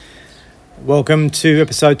Welcome to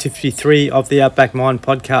episode 53 of the Outback Mind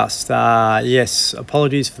Podcast. Yes,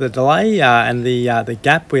 apologies for the delay and the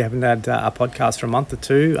gap. We haven't had a podcast for a month or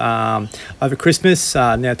two over Christmas,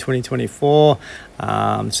 now 2024.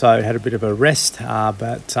 So had a bit of a rest,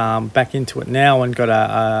 but back into it now and got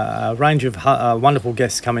a range of wonderful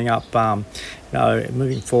guests coming up,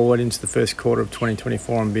 moving forward into the first quarter of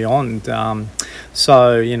 2024 and beyond.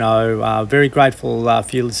 Very grateful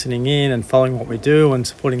for you listening in and following what we do and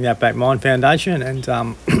supporting the Outback Mind Foundation and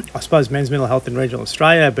I suppose men's mental health in regional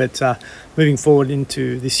Australia. But moving forward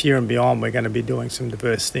into this year and beyond, we're going to be doing some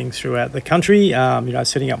diverse things throughout the country,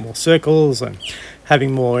 setting up more circles and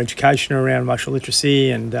having more education around emotional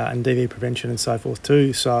literacy and DV prevention and so forth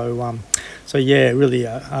too.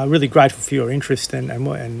 Really grateful for your interest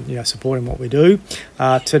and supporting what we do.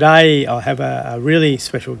 Today I have a really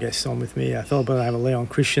special guest on with me, a fellow by the name of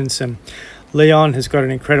Christiansen. Leon has got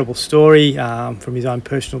an incredible story from his own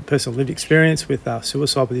personal lived experience with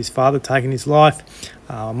suicide with his father taking his life.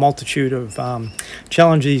 A multitude of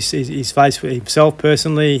challenges he's faced with himself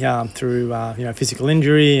personally through physical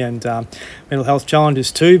injury and mental health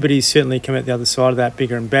challenges too, but he's certainly come out the other side of that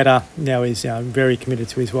bigger and better. Now he's very committed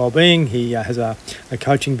to his well-being. He has a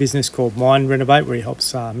coaching business called Mind Renovate where he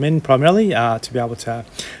helps men primarily to be able to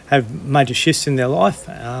have major shifts in their life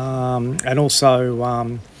and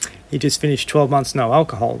also he just finished 12 months no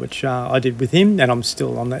alcohol, which I did with him, and I'm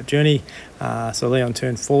still on that journey. So Leon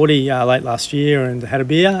turned 40 late last year and had a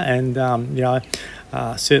beer, and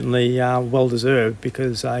certainly well-deserved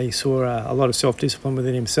because he saw a lot of self-discipline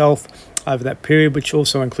within himself over that period, which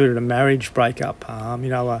also included a marriage breakup,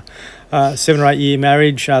 a 7 or 8 year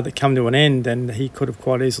marriage that came to an end, and he could have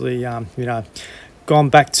quite easily, gone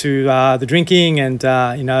back to the drinking and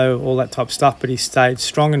all that type of stuff, but he stayed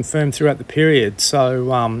strong and firm throughout the period.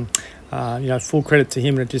 So full credit to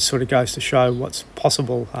him, and it just sort of goes to show what's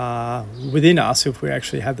possible within us if we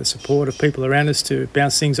actually have the support of people around us to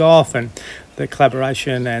bounce things off, and the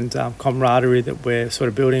collaboration and camaraderie that we're sort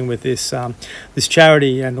of building with this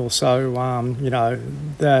charity, and also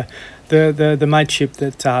the mateship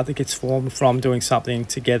that gets formed from doing something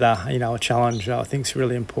together, a challenge I think is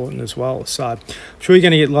really important as well. So I'm sure you're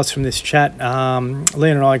going to get lots from this chat.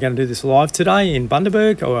 Leon and I are going to do this live today in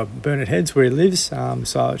Bundaberg or Burnett Heads where he lives.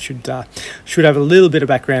 So it should have a little bit of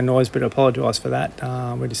background noise, but I apologise for that.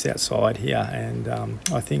 We're just outside here, and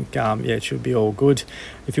I think it should be all good.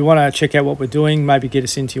 If you want to check out what we're doing, maybe get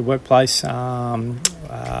us into your workplace, to have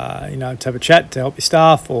a chat to help your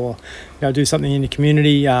staff, or do something in your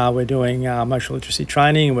community. We're doing emotional literacy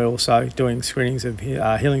training. We're also doing screenings of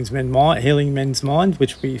Healing Men's Mind,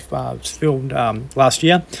 which we filmed last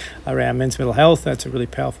year around men's mental health. That's a really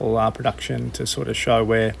powerful production to sort of show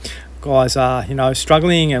where guys are,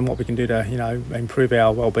 struggling and what we can do to, improve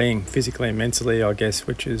our well-being physically and mentally, I guess,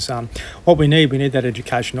 which is what we need. We need that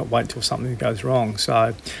education, not wait until something goes wrong.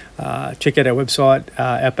 So check out our website,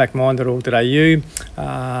 outbackmind.org.au,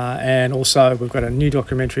 and also we've got a new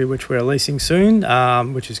documentary which we're releasing soon,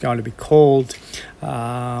 which is going to be called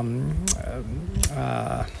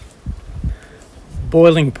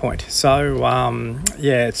Boiling Point. So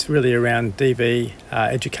it's really around DV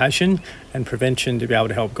education and prevention to be able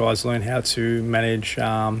to help guys learn how to manage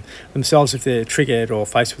themselves if they're triggered or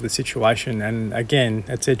faced with a situation. And again,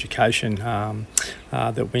 it's education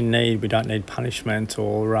that we need. We don't need punishment,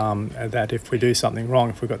 or that if we do something wrong,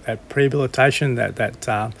 if we've got that rehabilitation,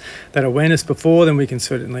 that awareness before, then we can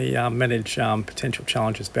certainly manage potential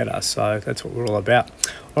challenges better. So that's what we're all about.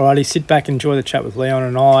 Alrighty, sit back, enjoy the chat with Leon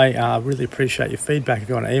and I. Really appreciate your feedback. If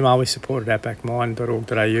you want to email, we support at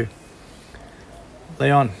outbackmind.org.au.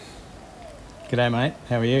 Leon. G'day mate,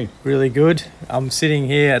 how are you? Really good. I'm sitting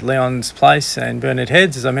here at Leon's place in Burnett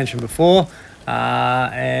Heads, as I mentioned before,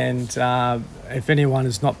 and if anyone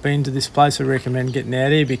has not been to this place, I recommend getting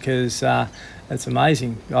out here because it's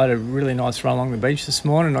amazing. I had a really nice run along the beach this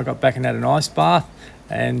morning. I got back and had an ice bath,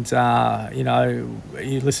 and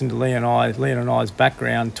you listen to Leon and I's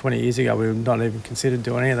background 20 years ago, we were not even considered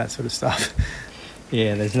doing any of that sort of stuff.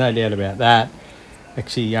 Yeah, there's no doubt about that.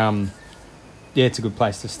 Actually, it's a good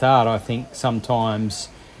place to start. I think sometimes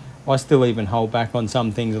I still even hold back on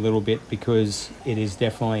some things a little bit because it is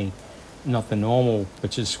definitely not the normal,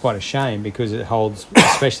 which is quite a shame because it holds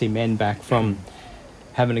especially men back from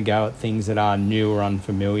having to go at things that are new or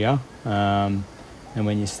unfamiliar. And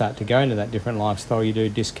when you start to go into that different lifestyle, you do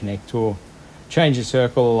disconnect or change your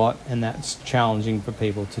circle a lot, and that's challenging for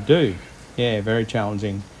people to do. Yeah, very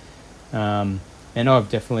challenging. And I've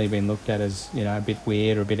definitely been looked at as, a bit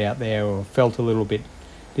weird or a bit out there, or felt a little bit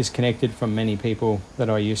disconnected from many people that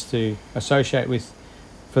I used to associate with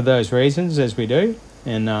for those reasons, as we do.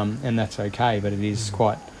 And that's okay, but it is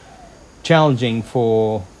quite challenging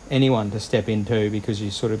for anyone to step into, because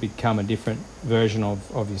you sort of become a different version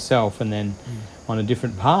of yourself, and then on a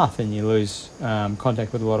different path, and you lose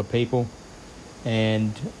contact with a lot of people.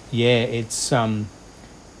 And it's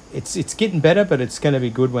getting better, but it's going to be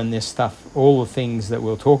good when this stuff, all the things that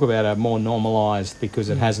we'll talk about, are more normalised, because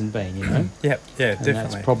it hasn't been, Yep, yeah, and definitely.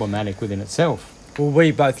 that's problematic within itself. Well,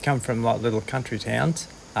 we both come from like little country towns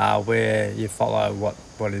where you follow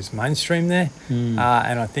what is mainstream there. And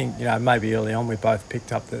I think, maybe early on we both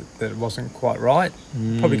picked up that it wasn't quite right.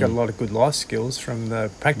 Probably got a lot of good life skills from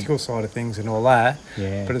the practical side of things and all that.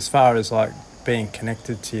 Yeah. But as far as like being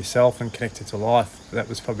connected to yourself and connected to life, that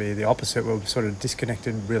was probably the opposite. We were sort of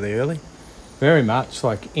disconnected really early. Very much.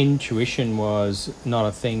 Like, intuition was not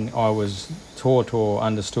a thing I was taught or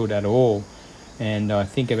understood at all. And I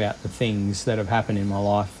think about the things that have happened in my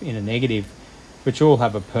life in a negative, which all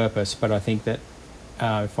have a purpose, but I think that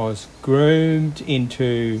if I was groomed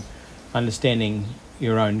into understanding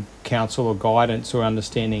your own counsel or guidance, or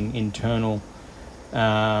understanding internal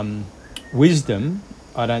wisdom,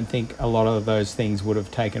 I don't think a lot of those things would have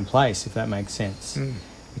taken place, if that makes sense.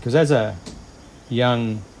 Because as a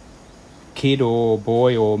young kid or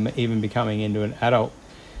boy, or even becoming into an adult,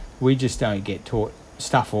 we just don't get taught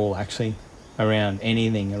stuff all, actually, around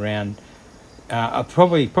anything, around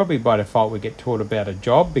probably by default we get taught about a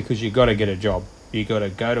job, because you got to get a job, you got to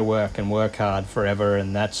go to work and work hard forever,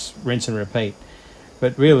 and that's rinse and repeat.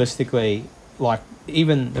 But realistically, like,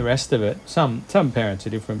 even the rest of it, some parents are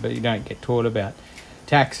different, but you don't get taught about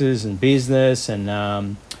taxes and business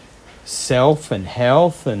and self and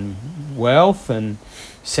health and wealth and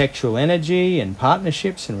sexual energy and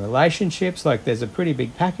partnerships and relationships. Like, there's a pretty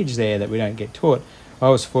big package there that we don't get taught. I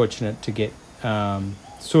was fortunate to get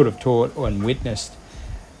sort of taught and witnessed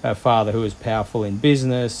a father who was powerful in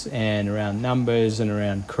business and around numbers and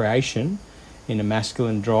around creation in a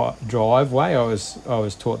masculine drive way. I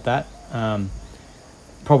was taught that.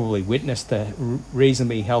 Probably witnessed a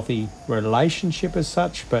reasonably healthy relationship as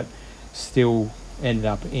such, but still ended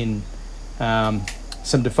up in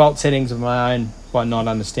some default settings of my own by not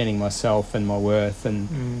understanding myself and my worth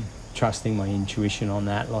and trusting my intuition on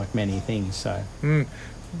that, like many things. So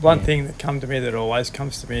one thing that always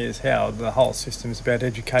comes to me is how the whole system is about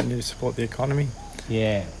educating you to support the economy.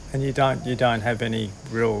 Yeah. And you don't have any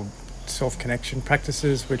real self-connection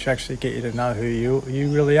practices which actually get you to know who you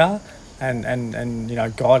really are, and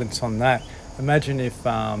guidance on that. Imagine if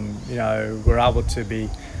we're able to be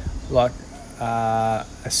like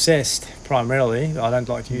assessed primarily. I don't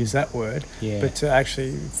like to use that word, but to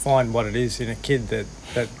actually find what it is in a kid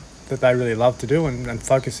that they really love to do and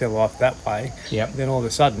focus their life that way. Then all of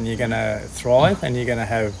a sudden you're going to thrive, and you're going to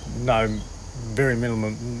have very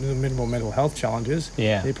minimal mental health challenges.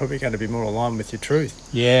 You're probably going to be more aligned with your truth.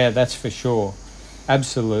 Yeah, that's for sure.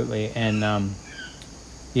 Absolutely. And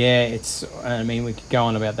we could go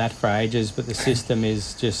on about that for ages, but the system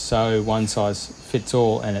is just so one size fits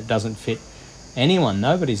all, and it doesn't fit anyone.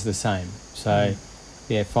 Nobody's the same. So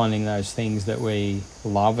finding those things that we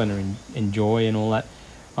love and enjoy and all that,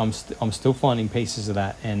 I'm still finding pieces of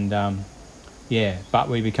that. And but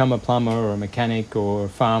we become a plumber or a mechanic or a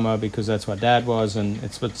farmer because that's what Dad was, and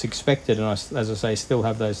it's what's expected. And I, as I say, still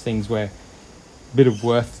have those things where a bit of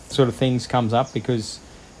worth sort of things comes up, because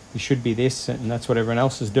you should be this, and that's what everyone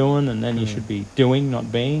else is doing, and then you should be doing, not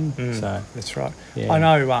being. So that's right. I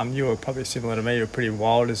know you were probably similar to me. You were pretty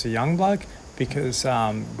wild as a young bloke, because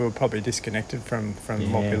we were probably disconnected from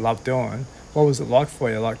what we loved doing. What was it like for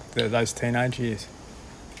you, like those teenage years?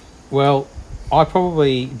 Well, I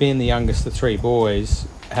probably, being the youngest of three boys,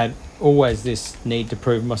 had always this need to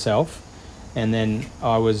prove myself, and then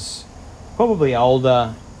I was probably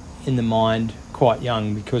older in the mind, quite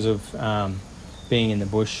young, because of being in the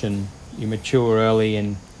bush, and you mature early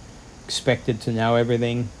and expected to know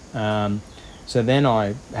everything. So then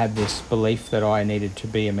I had this belief that I needed to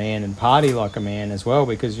be a man and party like a man as well,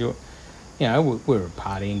 because we're a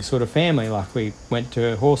partying sort of family. Like, we went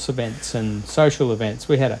to horse events and social events.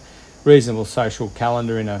 We had a reasonable social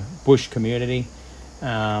calendar in a bush community,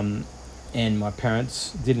 and my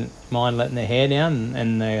parents didn't mind letting their hair down,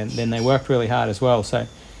 and then they worked really hard as well. So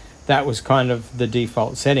that was kind of the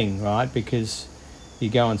default setting, right? Because you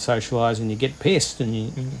go and socialise and you get pissed, and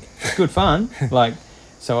it's good fun.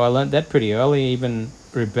 So I learnt that pretty early, even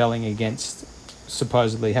rebelling against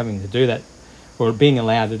supposedly having to do that, or being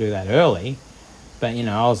allowed to do that early. But,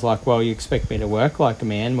 I was like, well, you expect me to work like a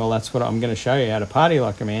man. Well, that's what I'm going to show you, how to party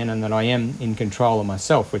like a man, and that I am in control of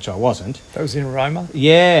myself, which I wasn't. That was in Roma?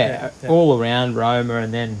 Yeah, all around Roma.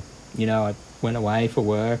 And then, I went away for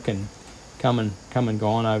work and come and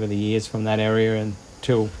gone over the years from that area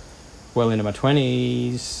until well into my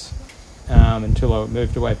 20s. until I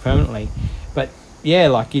moved away permanently. But yeah,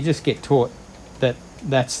 like you just get taught that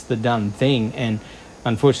that's the done thing, and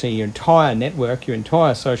unfortunately your entire network, your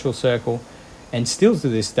entire social circle, and still to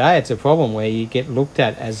this day it's a problem where you get looked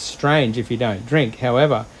at as strange if you don't drink.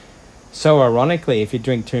 However, so ironically, if you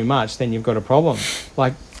drink too much, then you've got a problem.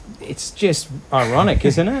 Like, it's just ironic,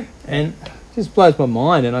 isn't it? And it just blows my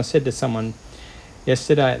mind. And I said to someone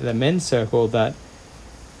yesterday at the men's circle that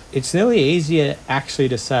it's nearly easier actually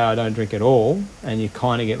to say I don't drink at all, and you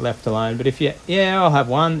kind of get left alone. But if I'll have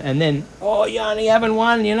one, and then, oh, you're only having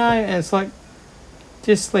one, and it's like,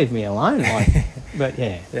 just leave me alone. Like, but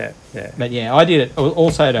yeah. But yeah, I did it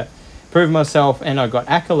also to prove myself, and I got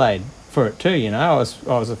accolade for it too. I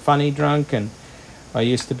was a funny drunk, and I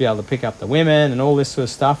used to be able to pick up the women and all this sort of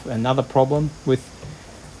stuff. Another problem with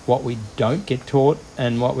what we don't get taught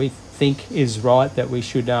and what we think is right, that we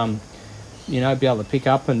should be able to pick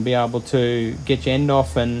up and be able to get your end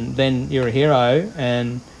off, and then you're a hero.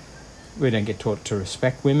 And we don't get taught to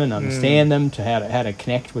respect women, understand them, to how to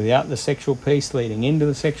connect without the sexual piece leading into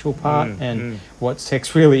the sexual part, and what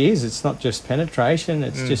sex really is. It's not just penetration.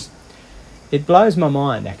 It's just, it blows my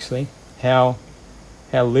mind actually how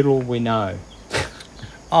little we know.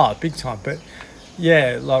 Oh, big time. But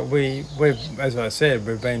yeah, like we've, as I said,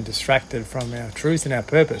 we've been distracted from our truth and our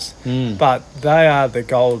purpose. But they are the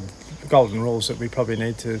golden rules that we probably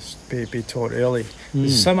need to be taught early.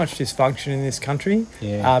 There's so much dysfunction in this country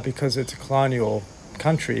because it's a colonial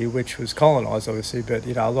country which was colonised, obviously, but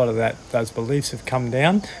a lot of those beliefs have come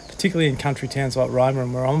down, particularly in country towns like Roma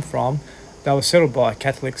and where I'm from. They were settled by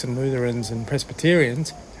Catholics and Lutherans and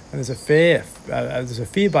Presbyterians, and there's a fear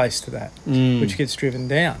base to that, which gets driven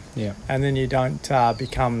down. And then you don't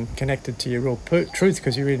become connected to your real truth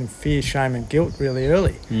because you're in fear, shame and guilt really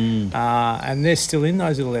early. And they're still in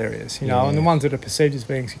those little areas, and the ones that are perceived as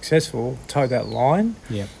being successful toe that line.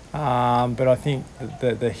 But I think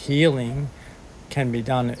that the healing can be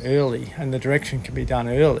done early, and the direction can be done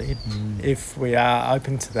early if we are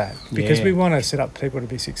open to that, because we want to set up people to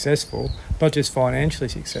be successful, not just financially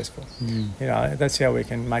successful. That's how we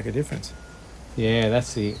can make a difference.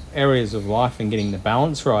 That's the areas of life, and getting the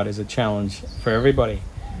balance right is a challenge for everybody,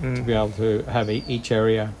 to be able to have each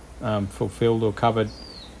area fulfilled or covered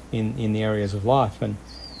in the areas of life. And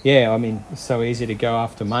it's so easy to go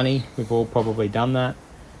after money. We've all probably done that.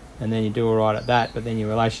 And then you do all right at that, but then your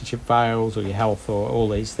relationship fails, or your health, or all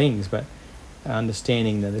these things. But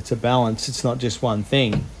understanding that it's a balance, it's not just one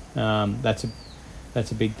thing. That's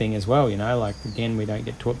a big thing as well. Like, again, we don't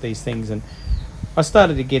get taught these things. And I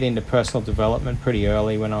started to get into personal development pretty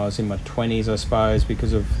early, when I was in my 20s, I suppose,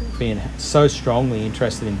 because of being so strongly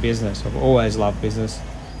interested in business. I've always loved business,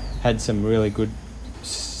 had some really good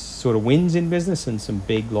sort of wins in business and some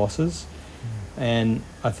big losses. And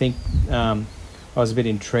I think I was a bit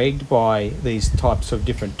intrigued by these types of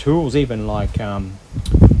different tools, even like,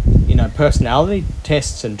 personality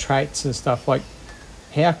tests and traits and stuff. Like,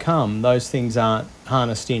 how come those things aren't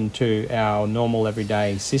harnessed into our normal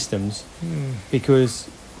everyday systems? Because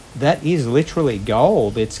that is literally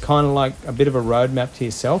gold. It's kind of like a bit of a roadmap to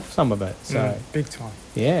yourself, some of it. So big time.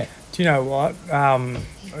 Yeah. Do you know what?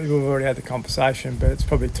 We've already had the conversation, but it's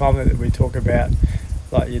probably time that we talk about,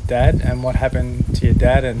 like, your dad and what happened to your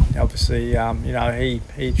dad. And obviously,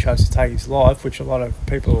 he chose to take his life, which a lot of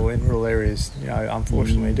people in rural areas,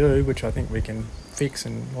 unfortunately do, which I think we can fix,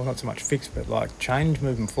 and, well, not so much fix, but like change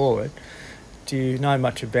moving forward. Do you know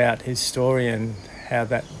much about his story and how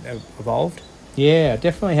that evolved? Yeah, I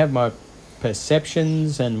definitely have my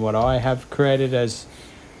perceptions and what I have created as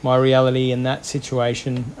my reality in that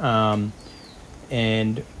situation.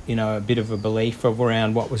 And a bit of a belief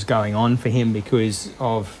around what was going on for him, because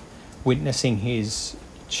of witnessing his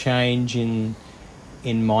change in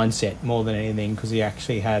mindset more than anything, because he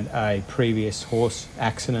actually had a previous horse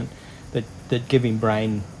accident that gave him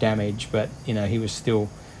brain damage, but he was still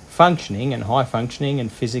functioning and high functioning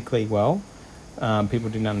and physically well. People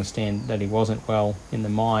didn't understand that he wasn't well in the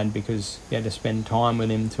mind, because you had to spend time with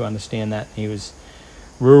him to understand that. He was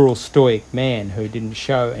rural stoic man who didn't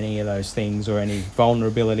show any of those things, or any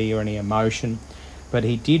vulnerability or any emotion, but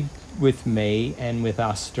he did with me and with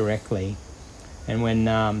us directly. And when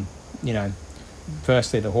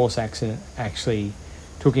firstly, the horse accident actually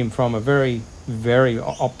took him from a very, very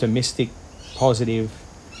optimistic, positive,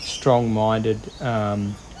 strong-minded,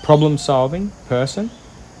 problem-solving person,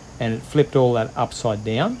 and it flipped all that upside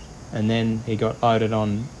down. And then he got loaded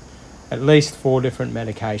on at least 4 different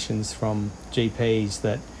medications from GPs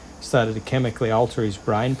that started to chemically alter his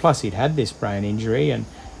brain. Plus, he'd had this brain injury, and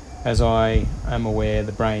as I am aware,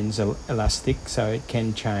 the brain's elastic, so it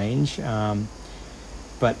can change.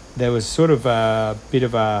 But there was sort of a bit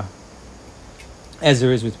of a as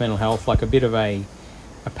there is with mental health, like a bit of a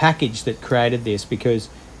package that created this, because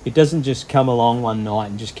it doesn't just come along one night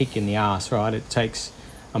and just kick you in the ass, right? It takes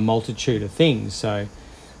a multitude of things. So,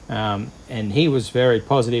 and he was very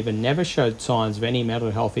positive and never showed signs of any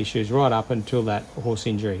mental health issues right up until that horse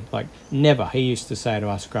injury. Like, never. He used to say to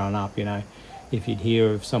us growing up, you know, if you'd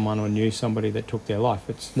hear of someone or knew somebody that took their life,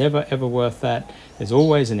 it's never ever worth that. There's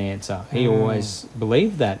always an answer. He always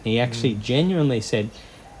believed that. And he actually genuinely said,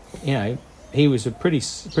 you know, he was a pretty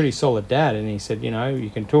solid dad, and he said, you know, you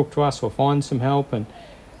can talk to us or find some help. And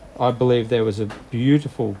I believe there was a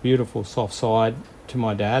beautiful, beautiful soft side to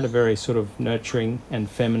my dad, a very sort of nurturing and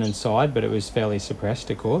feminine side, but it was fairly suppressed,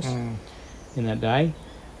 of course, in that day.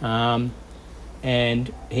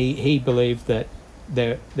 And he believed that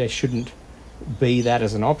there shouldn't be that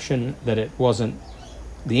as an option, that it wasn't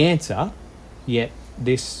the answer, yet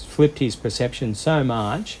this flipped his perception so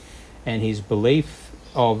much, and his belief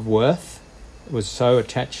of worth was so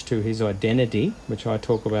attached to his identity, which I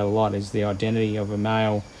talk about a lot, is the identity of a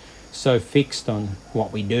male so fixed on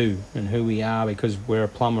what we do and who we are because we're a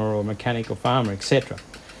plumber or a mechanic or farmer, etc.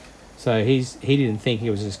 So he didn't think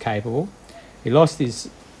he was as capable. He lost his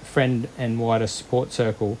friend and wider support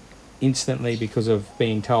circle instantly because of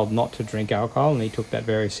being told not to drink alcohol, and he took that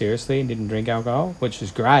very seriously and didn't drink alcohol, which is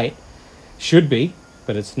great. Should be,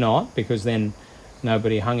 but it's not, because then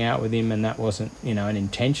nobody hung out with him, and that wasn't, you know, an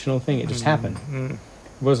intentional thing. It just happened.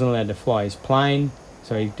 He wasn't allowed to fly his plane,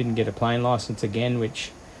 so he didn't get a plane license again,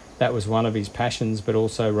 which that was one of his passions, but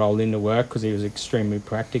also rolled into work because he was extremely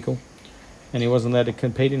practical. And he wasn't allowed to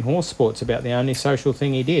compete in horse sports, about the only social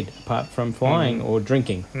thing he did, apart from flying or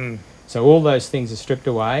drinking. So all those things are stripped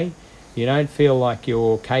away. You don't feel like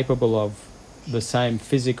you're capable of the same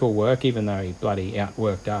physical work, even though he bloody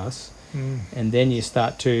outworked us. And then you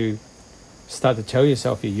start to tell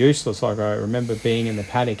yourself you're useless. Like, I remember being in the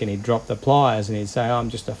paddock and he'd drop the pliers and he'd say, oh, I'm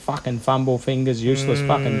just a fucking fumble fingers, useless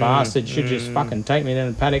fucking bastard, should just fucking take me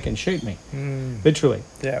down the paddock and shoot me. Literally.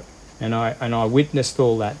 Yeah. And I witnessed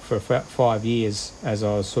all that for 5 years as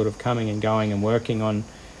I was sort of coming and going and working on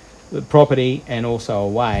the property and also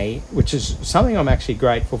away, which is something I'm actually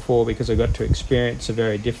grateful for, because I got to experience a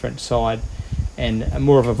very different side and a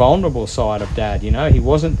more of a vulnerable side of Dad. You know, he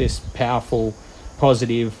wasn't this powerful,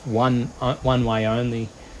 positive, one way only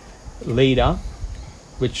leader,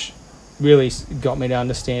 which really got me to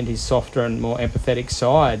understand his softer and more empathetic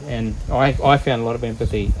side. And I found a lot of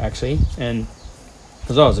empathy, actually, and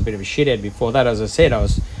because I was a bit of a shithead before that. As I said, I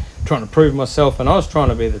was trying to prove myself, and I was trying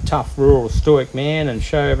to be the tough, rural, stoic man and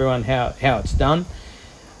show everyone how it's done.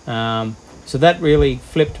 So that really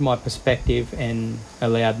flipped my perspective and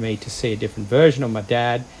allowed me to see a different version of my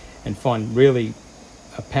dad and find really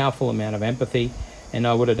a powerful amount of empathy. And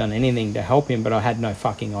I would have done anything to help him, but I had no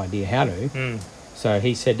fucking idea how to. So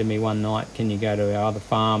he said to me one night, can you go to our other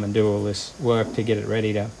farm and do all this work to get it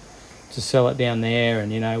ready to sell it down there?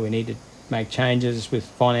 And, you know, we need to make changes with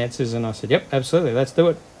finances. And I said, yep, absolutely, let's do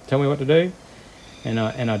it. Tell me what to do. And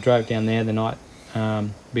I drove down there the night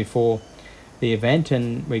before the event,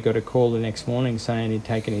 and we got a call the next morning saying he'd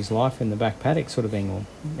taken his life in the back paddock sort of thing, or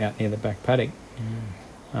out near the back paddock.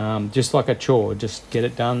 Just like a chore, just get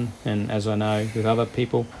it done. And as I know with other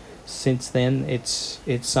people since then, it's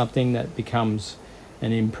something that becomes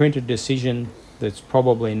an imprinted decision that's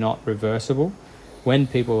probably not reversible. When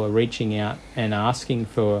people are reaching out and asking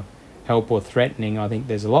for help or threatening, I think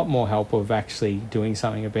there's a lot more help of actually doing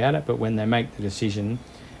something about it, but when they make the decision,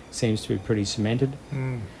 it seems to be pretty cemented.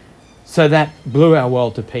 So that blew our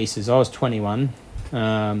world to pieces. I was 21,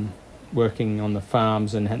 working on the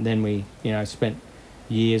farms, and then we, you know, spent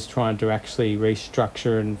years trying to actually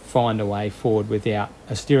restructure and find a way forward without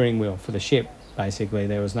a steering wheel for the ship. Basically,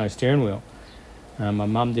 there was no steering wheel. My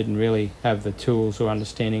mum didn't really have the tools or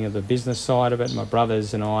understanding of the business side of it. My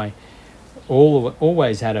brothers and I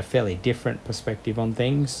always had a fairly different perspective on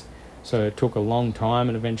things, so it took a long time,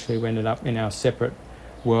 and eventually we ended up in our separate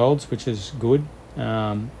worlds, which is good.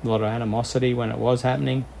 A lot of animosity when it was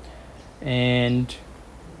happening, and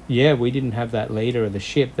yeah, we didn't have that leader of the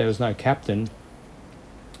ship. There was no captain.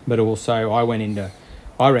 But also I went into,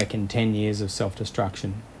 I reckon, 10 years of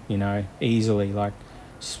self-destruction, you know, easily. Like,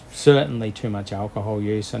 certainly too much alcohol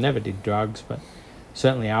use. I never did drugs, but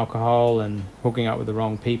certainly alcohol, and hooking up with the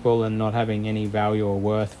wrong people and not having any value or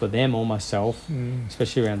worth for them or myself,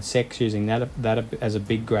 especially around sex, using that as a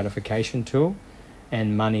big gratification tool,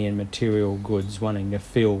 and money and material goods, wanting to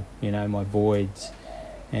fill, you know, my voids.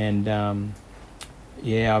 And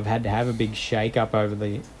yeah, I've had to have a big shake up over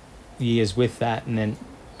the years with that. And then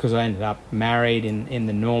because I ended up married in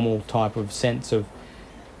the normal type of sense of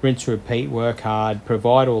rinse, repeat, work hard,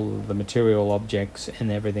 provide all of the material objects,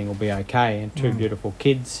 and everything will be okay. And two beautiful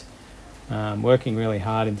kids, working really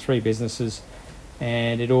hard in 3 businesses,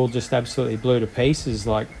 and it all just absolutely blew to pieces,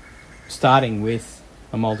 like starting with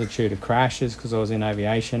a multitude of crashes because I was in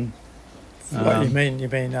aviation. What you mean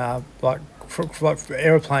like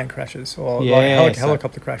aeroplane crashes or Yeah, like so-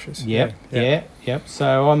 helicopter crashes? Yep.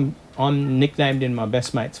 So I'm nicknamed in my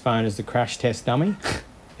best mate's phone as the crash test dummy.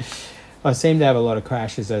 I seem to have a lot of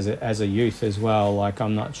crashes as a youth as well. Like,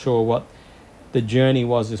 I'm not sure what the journey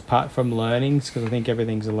was apart from learnings, because I think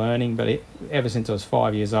everything's a learning. But ever since I was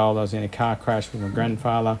 5 years old, I was in a car crash with my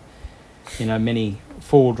grandfather. You know, many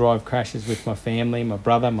 4-wheel drive crashes with my family, my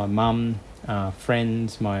brother, my mum,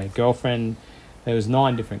 friends, my girlfriend. There was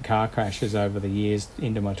 9 different car crashes over the years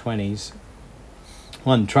into my 20s.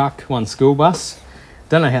 1 truck, 1 school bus.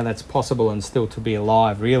 Don't know how that's possible and still to be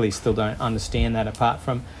alive. Really still don't understand that, apart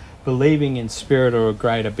from believing in spirit or a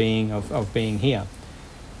greater being of being here.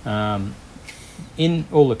 In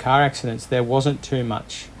all the car accidents, there wasn't too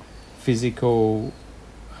much physical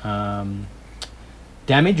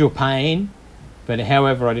damage or pain, but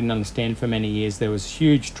however, I didn't understand for many years, there was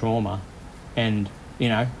huge trauma, and you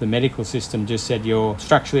know, the medical system just said, you're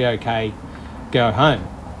structurally okay, go home,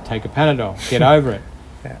 take a Panadol, get over it.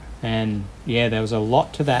 Yeah. And yeah, there was a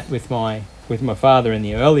lot to that with my father in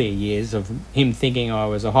the earlier years, of him thinking I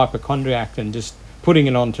was a hypochondriac and just putting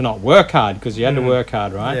it on to not work hard, because you had to work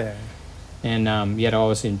hard, right? Yeah. And yet I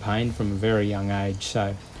was in pain from a very young age.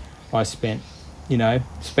 So I spent, you know,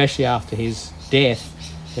 especially after his death,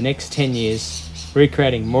 the next 10 years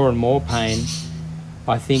recreating more and more pain.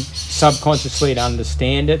 I think subconsciously to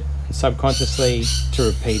understand it, and subconsciously to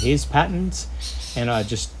repeat his patterns, and I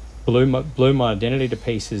just blew my identity to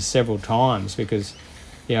pieces several times, because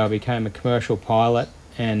I became a commercial pilot,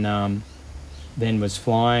 and then was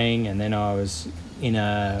flying, and then I was in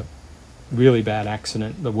a really bad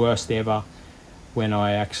accident, the worst ever, when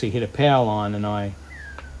I actually hit a power line, and I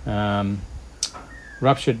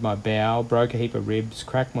ruptured my bowel, broke a heap of ribs,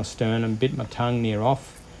 cracked my sternum, bit my tongue near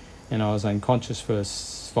off, and I was unconscious for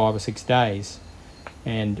 5 or 6 days.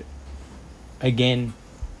 And again,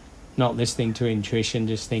 not listening to intuition,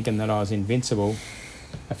 just thinking that I was invincible.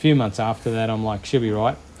 A few months after that, I'm like, she'll be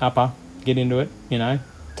right, upper, get into it, you know,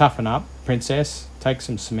 toughen up, princess, take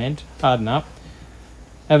some cement, harden up,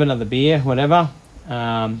 have another beer, whatever,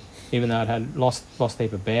 even though I'd had lost a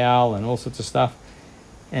heap of bowel and all sorts of stuff.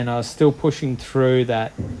 And I was still pushing through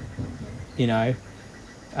that, you know,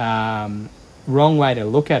 wrong way to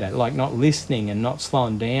look at it, like not listening and not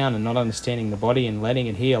slowing down and not understanding the body and letting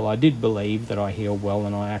it heal. I did believe that I healed well,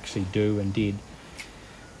 and I actually do and did.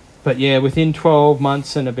 But yeah, within 12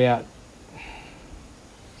 months and about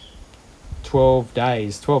 12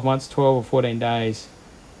 months, 12 or 14 days,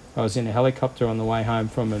 I was in a helicopter on the way home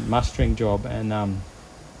from a mustering job, and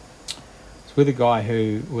it's with a guy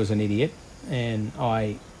who was an idiot, and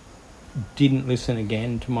I didn't listen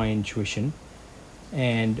again to my intuition,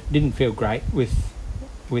 and didn't feel great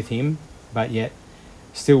with him, but yet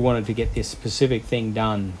still wanted to get this specific thing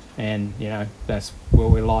done. And you know, that's what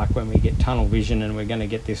we're like when we get tunnel vision, and we're going to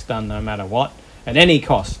get this done no matter what, at any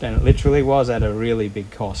cost. And it literally was at a really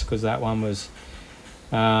big cost, because that one was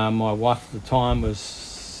my wife at the time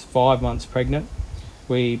was 5 months pregnant.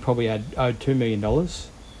 We probably owed $2 million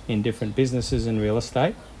in different businesses and real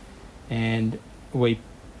estate, and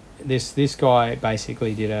this guy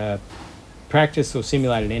basically did a practice or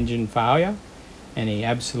simulated engine failure, and he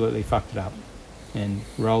absolutely fucked it up and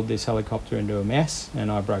rolled this helicopter into a mess,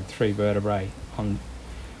 and I broke 3 vertebrae on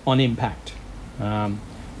impact. My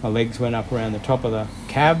legs went up around the top of the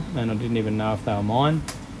cab, and I didn't even know if they were mine.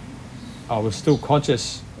 I was still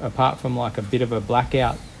conscious, apart from like a bit of a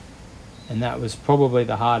blackout, and that was probably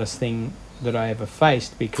the hardest thing that I ever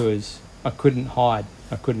faced, because I couldn't hide,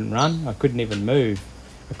 I couldn't run, I couldn't even move,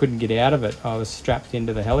 I couldn't get out of it. I was strapped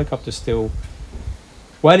into the helicopter still,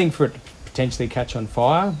 waiting for it to potentially catch on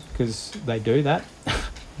fire, because they do that.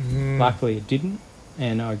 Luckily it didn't,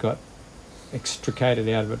 and I got extricated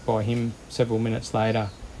out of it by him several minutes later,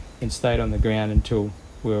 and stayed on the ground until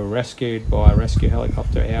we were rescued by a rescue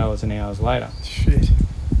helicopter hours and hours later. Shit.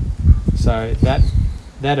 So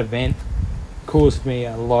that event caused me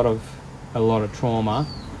a lot of trauma,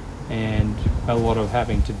 and a lot of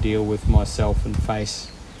having to deal with myself and face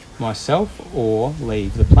myself or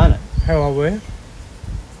leave the planet. How old were you?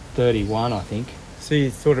 31, I think. So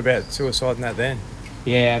you thought about suicide and that then?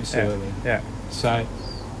 Yeah, absolutely. Yeah. So,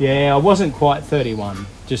 yeah, I wasn't quite 31,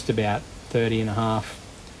 just about 30 and a half.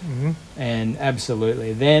 Mm-hmm. And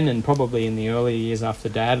absolutely then, and probably in the early years after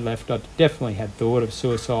Dad left, I definitely had thought of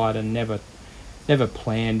suicide, and never never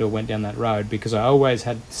planned or went down that road, because I always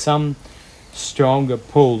had some stronger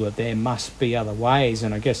pull that there must be other ways.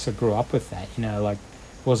 And I guess I grew up with that, you know, like,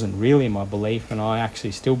 wasn't really my belief. And I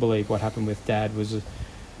actually still believe what happened with Dad was a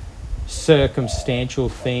circumstantial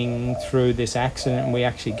thing through this accident, and we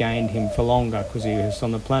actually gained him for longer because he was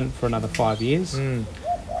on the planet for another 5 years.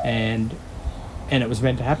 And it was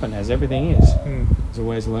meant to happen, as everything is. There's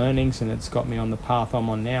always learnings, and it's got me on the path I'm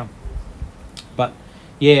on now. But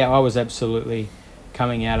yeah, I was absolutely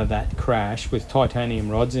coming out of that crash with titanium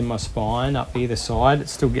rods in my spine up either side. I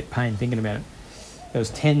still get pain thinking about it. There was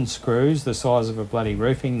 10 screws the size of a bloody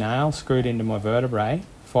roofing nail screwed into my vertebrae,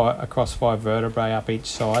 across 5 vertebrae up each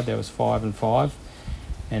side. There was 5 and 5,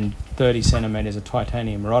 and 30 centimetres of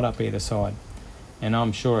titanium rod up either side. And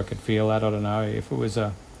I'm sure I could feel that. I don't know if it was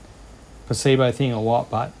a placebo thing or what,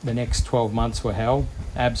 but the next 12 months were hell.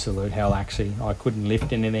 Absolute hell, actually. I couldn't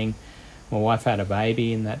lift anything. My wife had a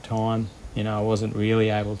baby in that time. You know, I wasn't really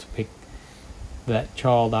able to pick that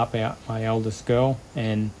child up out, my eldest girl,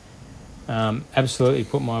 and absolutely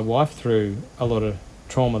put my wife through a lot of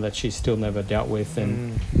trauma that she's still never dealt with,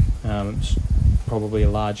 and it's probably a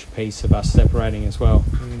large piece of us separating as well.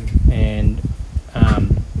 And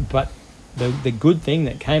but the good thing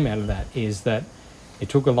that came out of that is that it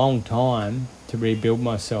took a long time to rebuild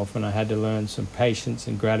myself, and I had to learn some patience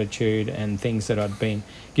and gratitude and things that I'd been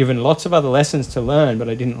given lots of other lessons to learn, but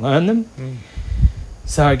I didn't learn them.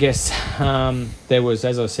 So I guess there was,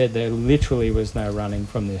 as I said, there literally was no running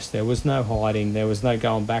from this. There was no hiding. There was no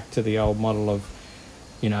going back to the old model of,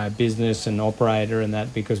 you know, business and operator and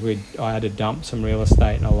that, because I had to dump some real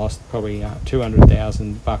estate, and I lost probably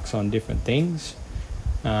 $200,000 on different things.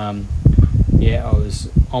 I was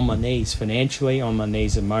on my knees financially, on my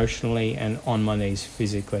knees emotionally, and on my knees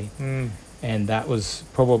physically. And that was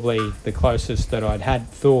probably the closest that I'd had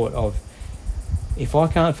thought of, if I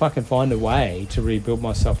can't fucking find a way to rebuild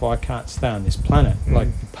myself, I can't stay on this planet.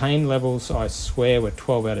 Like, the pain levels, I swear, were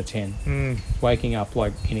 12 out of 10. Waking up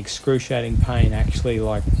like in excruciating pain, actually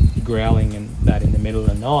like growling and that in the middle of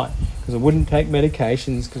the night, because I wouldn't take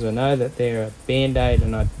medications because I know that they're a band-aid,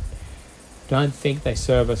 and I don't think they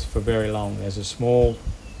serve us for very long. There's a small,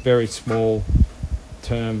 very small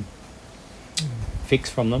term fix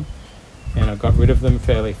from them, and I got rid of them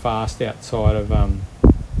fairly fast outside of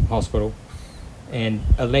hospital, and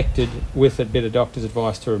elected, with a bit of doctor's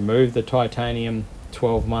advice, to remove the titanium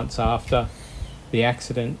 12 months after the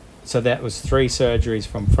accident. So that was 3 surgeries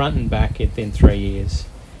from front and back within 3 years.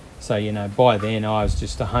 So, you know, by then I was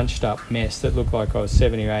just a hunched up mess that looked like I was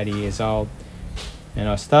 70 or 80 years old. And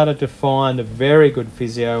I started to find a very good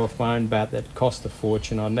physio off my own bat that cost a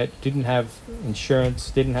fortune. I didn't have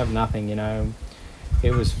insurance, didn't have nothing, you know.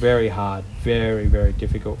 It was very hard, very, very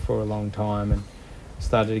difficult for a long time. And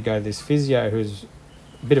started to go to this physio who's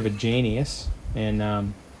a bit of a genius,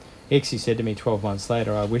 and he actually said to me 12 months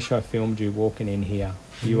later, "I wish I filmed you walking in here.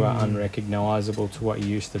 You are unrecognisable to what you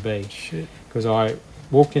used to be." Because I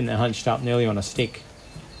walked in there hunched up, nearly on a stick,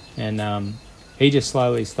 and he just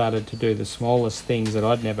slowly started to do the smallest things that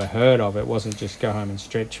I'd never heard of. It wasn't just go home and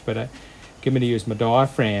stretch, but get me to use my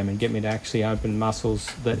diaphragm and get me to actually open muscles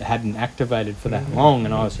that hadn't activated for that long,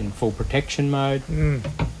 and I was in full protection mode.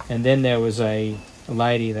 And then there was a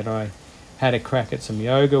lady that I had a crack at some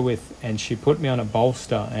yoga with, and she put me on a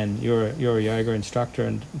bolster, and you're a yoga instructor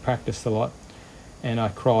and practiced a lot, and I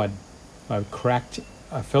cried.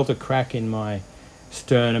 I felt a crack in my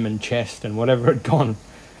sternum and chest, and whatever had gone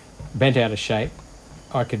bent out of shape,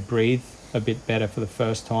 I could breathe a bit better for the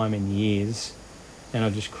first time in years, and I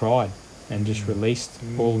just cried and just released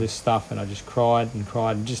all this stuff, and I just cried,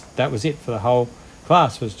 and just that was it for the whole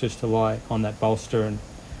class, was just to lie on that bolster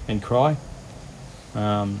and cry.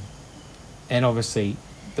 And obviously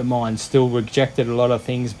the mind still rejected a lot of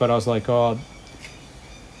things, but I was like, oh,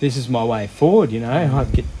 this is my way forward, you know. I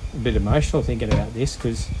get a bit emotional thinking about this,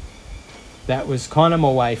 because that was kind of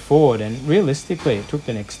my way forward, and realistically it took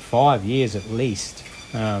the next 5 years at least.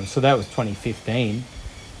 So that was 2015.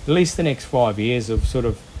 At least the next 5 years of sort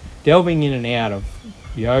of delving in and out of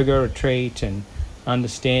yoga retreat and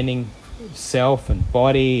understanding self and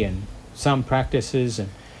body and some practices, and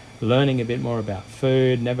learning a bit more about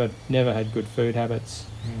food. Never had good food habits.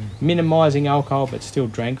 Minimising alcohol, but still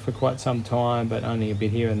drank for quite some time, but only a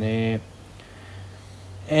bit here and there.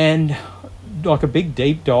 And like a big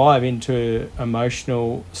deep dive into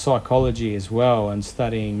emotional psychology as well, and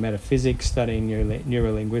studying metaphysics, studying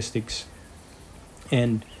neurolinguistics,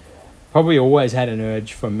 and probably always had an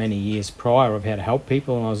urge for many years prior of how to help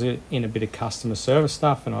people, and I was in a bit of customer service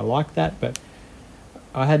stuff, and I liked that, but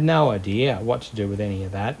I had no idea what to do with any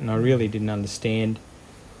of that, and I really didn't understand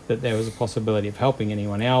that there was a possibility of helping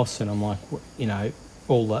anyone else. And I'm like, you know,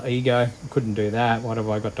 all the ego, couldn't do that. What have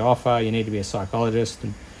I got to offer? You need to be a psychologist.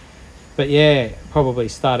 But yeah, probably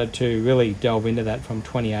started to really delve into that from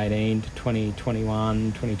 2018 to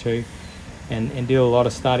 2021, 22, and do a lot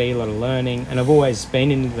of study, a lot of learning. And I've always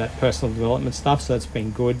been into that personal development stuff, so that's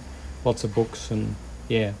been good. Lots of books, and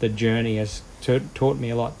yeah, the journey has taught me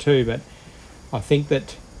a lot too. But I think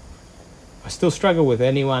that I still struggle with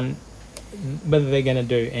anyone, whether they're going to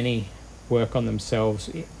do any work on themselves,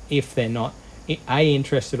 if they're not A,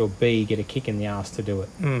 interested, or B, get a kick in the ass to do it.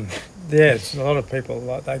 Yeah, it's a lot of people,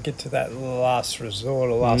 like, they get to that last resort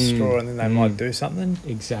or last straw, and then they might do something.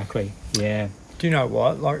 Exactly, yeah. Do you know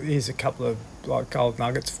what? Like, here's a couple of like gold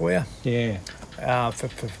nuggets for you. Yeah.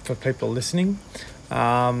 For people listening.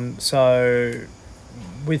 So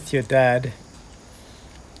with your dad,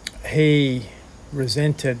 he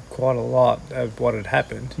resented quite a lot of what had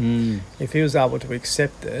happened. If he was able to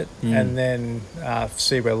accept it and then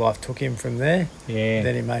see where life took him from there,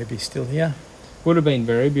 then he may be still here. Would have been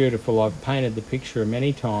very beautiful. I've painted the picture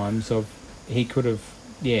many times of he could have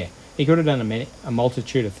done a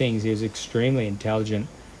multitude of things. He was extremely intelligent,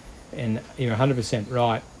 and you're 100%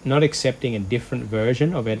 right. Not accepting a different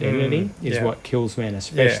version of identity is what kills men,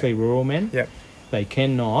 especially rural men. Yep. They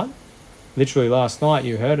cannot. Literally last night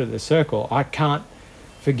you heard at the circle, I can't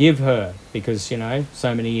forgive her because, you know,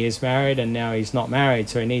 so many years married and now he's not married,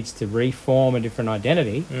 so he needs to reform a different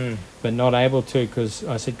identity, but not able to, because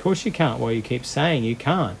I said, of course you can't. Well, you keep saying you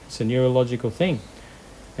can't. It's a neurological thing.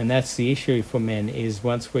 And that's the issue for men, is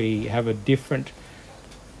once we have a different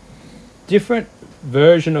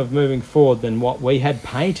version of moving forward than what we had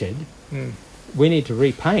painted, we need to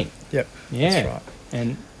repaint. Yep. Yeah. That's right.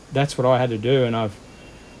 And that's what I had to do, and I've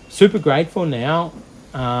super grateful now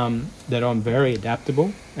that I'm very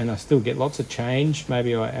adaptable, and I still get lots of change.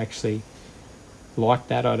 Maybe I actually like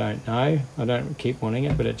that, I don't know. I don't keep wanting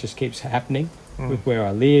it, but it just keeps happening with where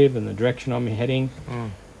I live and the direction I'm heading.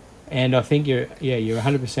 And I think you're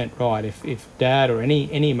 100% right. If Dad or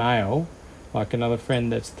any male, like another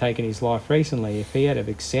friend that's taken his life recently, if he had have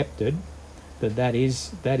accepted that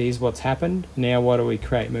is what's happened, now what do we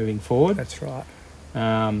create moving forward? That's right.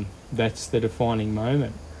 That's the defining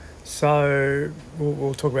moment. So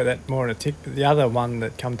we'll talk about that more in a tick. But the other one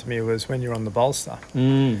that come to me was when you're on the bolster.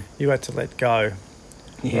 You had to let go,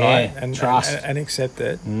 right? And trust and accept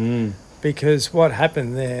it. Because what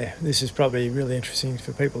happened there, this is probably really interesting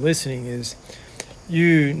for people listening, is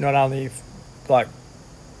you not only like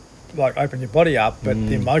open your body up, but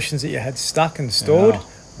the emotions that you had stuck and stored,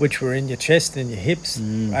 which were in your chest and your hips,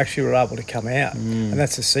 actually were able to come out. And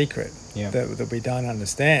that's a secret that we don't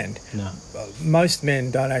understand. No. Most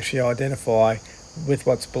men don't actually identify with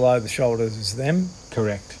what's below the shoulders as them.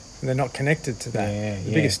 Correct. And they're not connected to that.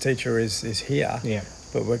 The biggest teacher is here. Yeah.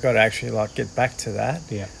 But we've got to actually get back to that.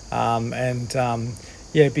 Yeah.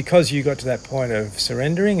 Because you got to that point of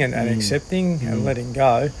surrendering and accepting and letting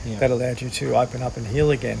go, that allowed you to open up and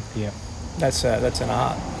heal again. Yeah. That's an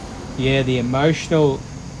art. Yeah, the emotional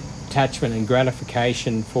attachment and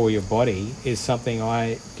gratification for your body is something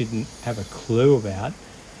I didn't have a clue about,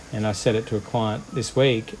 and I said it to a client this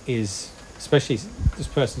week, is especially this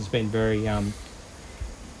person's been very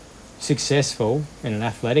successful in an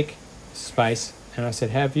athletic space, and I said,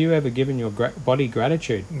 have you ever given your body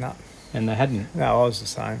gratitude? No. And they hadn't. No, I was the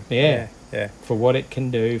same. Yeah. For what it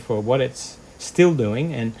can do, for what it's still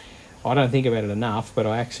doing, and I don't think about it enough, but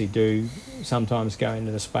I actually do sometimes go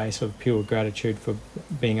into the space of pure gratitude for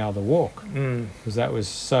being able to walk, because that was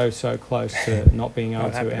so close to not being able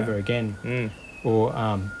to ever again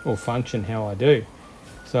or function how I do.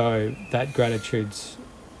 So that gratitude's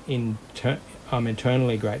I'm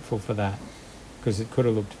eternally grateful for that, because it could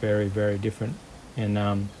have looked very, very different. And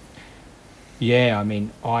I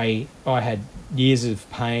had years of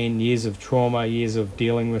pain, years of trauma, years of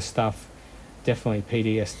dealing with stuff. Definitely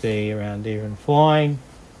PTSD around even flying,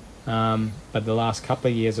 but the last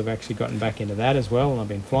couple of years I've actually gotten back into that as well, and I've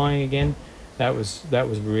been flying again. That was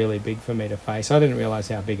really big for me to face. I didn't realise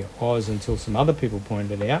how big it was until some other people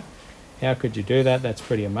pointed it out. How could you do that? That's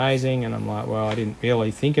pretty amazing. And I'm like, well, I didn't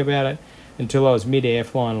really think about it until I was mid-air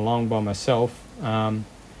flying along by myself, and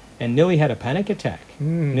nearly had a panic attack.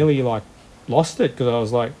 Nearly lost it, because I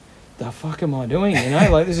was like, the fuck am I doing?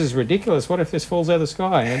 This is ridiculous. What if this falls out of the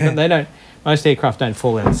sky? And they don't. Most aircraft don't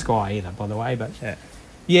fall out of the sky either, by the way. But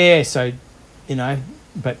so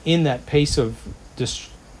but in that piece of just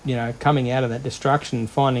coming out of that destruction and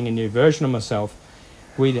finding a new version of myself,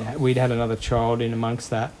 we'd had another child in amongst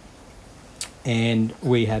that, and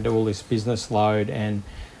we had all this business load, and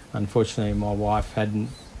unfortunately my wife hadn't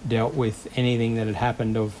dealt with anything that had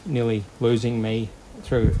happened of nearly losing me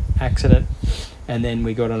through accident, and then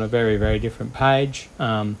we got on a very, very different page,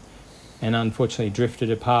 and unfortunately drifted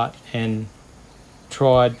apart and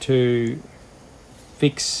tried to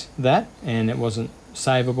fix that, and it wasn't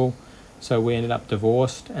savable, so we ended up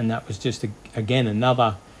divorced, and that was just again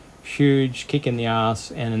another huge kick in the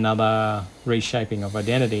ass and another reshaping of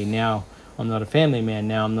identity. Now I'm not a family man.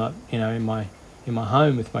 Now I'm not, in my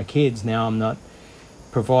home with my kids. Now I'm not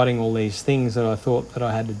providing all these things that I thought that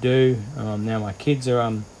I had to do. Now my kids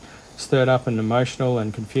are stirred up and emotional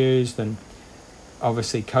and confused, and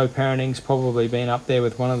obviously co-parenting's probably been up there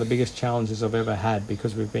with one of the biggest challenges I've ever had,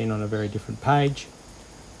 because we've been on a very different page.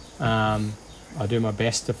 I do my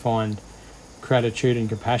best to find gratitude and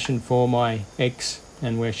compassion for my ex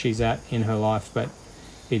and where she's at in her life, but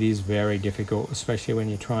it is very difficult, especially when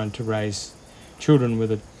you're trying to raise children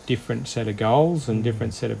with a different set of goals and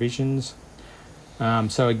different set of visions.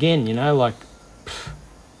 So again,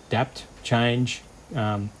 adapt, change,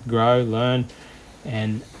 grow, learn.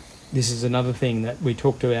 And this is another thing that we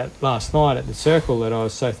talked about last night at the circle, that I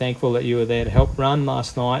was so thankful that you were there to help run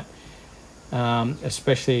last night,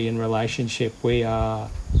 especially in relationship. We are,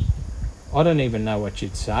 I don't even know what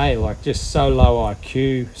you'd say, just so low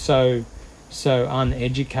IQ, so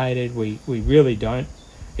uneducated. We really don't.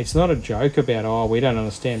 It's not a joke about, we don't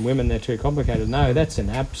understand women, they're too complicated. No, that's an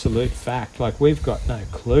absolute fact. We've got no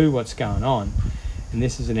clue what's going on. And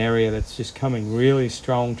this is an area that's just coming really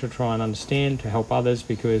strong to try and understand, to help others,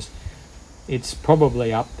 because it's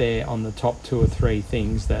probably up there on the top 2 or 3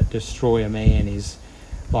 things that destroy a man. Is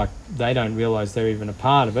they don't realise they're even a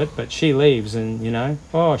part of it, but she leaves and,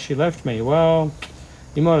 she left me. Well,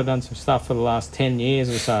 you might have done some stuff for the last 10 years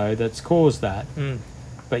or so that's caused that,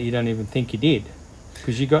 but you don't even think you did,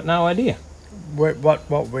 because you got no idea.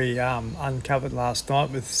 What we uncovered last night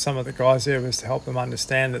with some of the guys there was to help them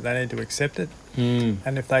understand that they need to accept it.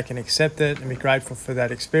 And if they can accept it and be grateful for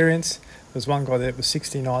that experience. There was one guy that was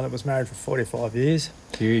 69 that was married for 45 years.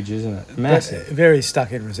 Huge, isn't it? Massive. But very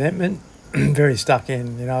stuck in resentment, very stuck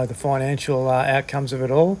in, the financial outcomes of it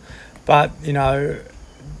all. But,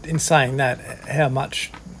 in saying that, how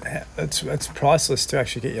much it's priceless to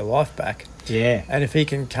actually get your life back. Yeah. And if he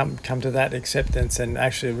can come to that acceptance and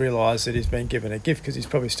actually realise that he's been given a gift, because he's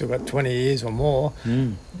probably still got 20 years or more,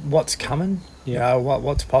 what's coming,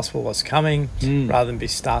 what's possible, what's coming, rather than be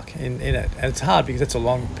stuck in it. And it's hard because it's a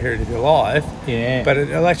long period of your life. Yeah. But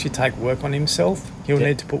it'll actually take work on himself. He'll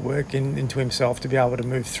need to put work into himself to be able to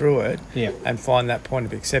move through it and find that point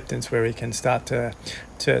of acceptance where he can start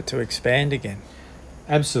to expand again.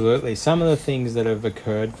 Absolutely. Some of the things that have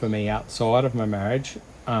occurred for me outside of my marriage,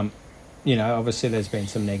 obviously there's been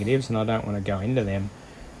some negatives and I don't want to go into them,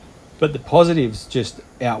 but the positives just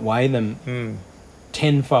outweigh them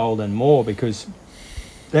tenfold and more, because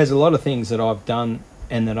there's a lot of things that I've done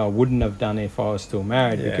and that I wouldn't have done if I was still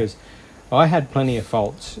married, because I had plenty of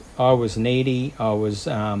faults. I was needy. I was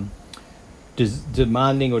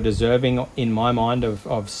demanding or deserving in my mind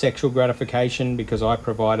of sexual gratification because I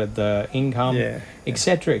provided the income,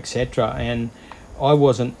 etc., etc. And I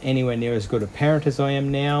wasn't anywhere near as good a parent as I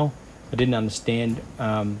am now. I didn't understand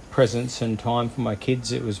presence and time for my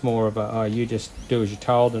kids. It was more of you just do as you're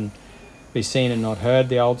told and be seen and not heard,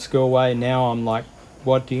 the old school way. Now I'm like,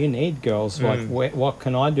 what do you need, girls? What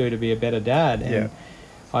can I do to be a better dad? And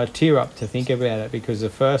I tear up to think about it, because the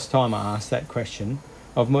first time I asked that question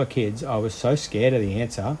of my kids, I was so scared of the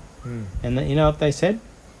answer. And you know what they said?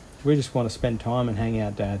 We just want to spend time and hang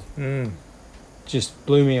out, Dad. Just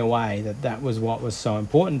blew me away that was what was so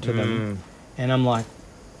important to them. And I'm like,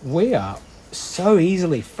 we are so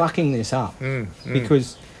easily fucking this up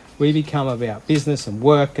because we become about business and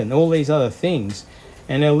work and all these other things,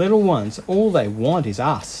 and our little ones, all they want is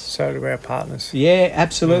us. So do our partners. Yeah,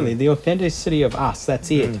 absolutely. The authenticity of us,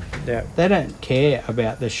 that's it. They don't care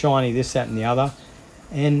about the shiny this, that and the other,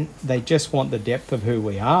 and they just want the depth of who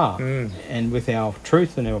we are, and with our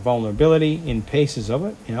truth and our vulnerability in pieces of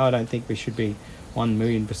it. I don't think we should be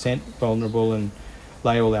 1,000,000% vulnerable and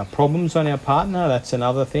lay all our problems on our partner. That's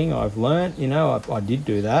another thing I've learned. I did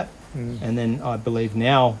do that. And then I believe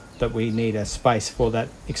now that we need a space for that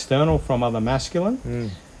external from other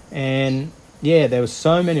masculine. And there was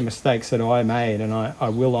so many mistakes that I made, and I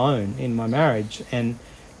will own in my marriage, and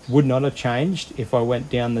would not have changed if I went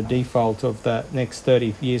down the default of the next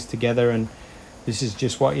 30 years together and this is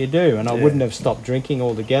just what you do. And I wouldn't have stopped drinking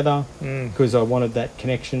altogether because I wanted that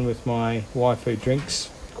connection with my wife who drinks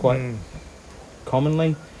quite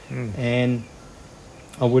commonly. And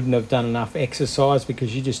I wouldn't have done enough exercise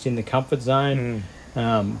because you're just in the comfort zone.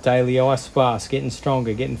 daily ice baths, getting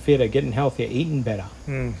stronger, getting fitter, getting healthier, eating better.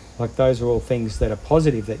 Like those are all things that are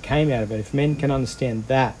positive that came out of it. If men can understand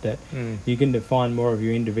that you can define more of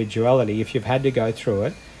your individuality. If you've had to go through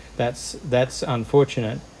it, that's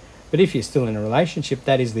unfortunate. But if you're still in a relationship,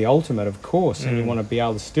 that is the ultimate, of course, and you want to be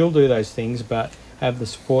able to still do those things, but have the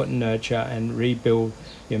support and nurture and rebuild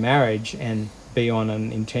your marriage and be on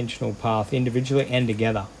an intentional path individually and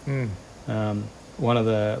together. One of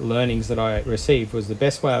the learnings that I received was the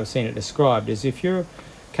best way I've seen it described is if you're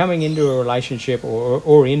coming into a relationship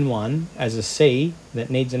or in one as a C that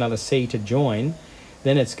needs another C to join,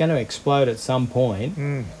 then it's going to explode at some point.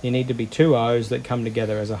 You need to be two O's that come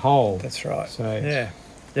together as a whole. That's right. So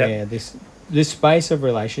yeah, this space of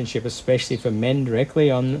relationship, especially for men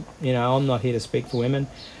directly, I'm not here to speak for women,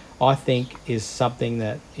 I think is something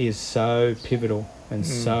that is so pivotal and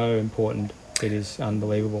so important. It is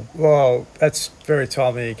unbelievable. Well, that's very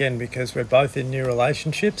timely again because we're both in new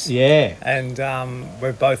relationships. Yeah. And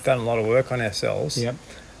we've both done a lot of work on ourselves. Yep.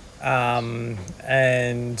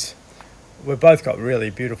 And we've both got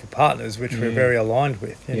really beautiful partners, which we're very aligned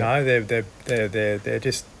with. You know, they're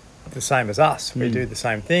just the same as us. We do the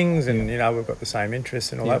same things, and we've got the same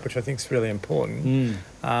interests and all that, which I think is really important.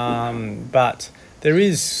 But there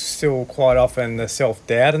is still quite often the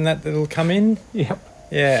self-doubt and that'll come in. Yep.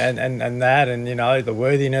 Yeah, and that, and the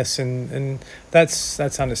worthiness, and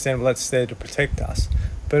that's understandable. That's there to protect us.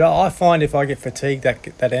 But I find if I get fatigued,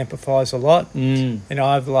 that amplifies a lot. Over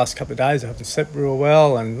the last couple of days, I haven't slept real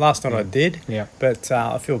well, and last night I did. Yeah. But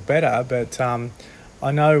I feel better. But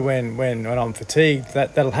I know when I'm fatigued,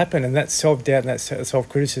 that'll happen, and that self-doubt and that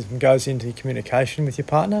self-criticism goes into your communication with your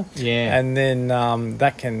partner. Yeah. And then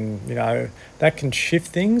that can shift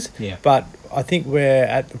things. Yeah. But I think we're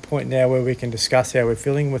at the point now where we can discuss how we're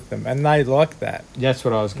feeling with them, and they like that. That's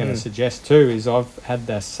what I was going to suggest too, is I've had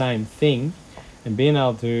the same thing, and being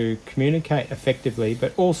able to communicate effectively,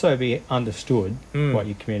 but also be understood what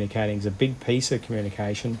you're communicating is a big piece of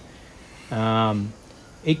communication.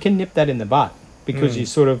 It can nip that in the butt. Because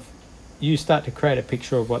you start to create a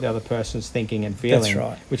picture of what the other person's thinking and feeling. That's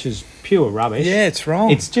right. Which is pure rubbish. Yeah, it's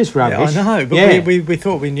wrong. It's just rubbish. Yeah, I know, but we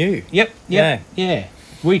thought we knew. Yep. Yeah.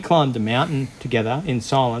 We climbed a mountain together in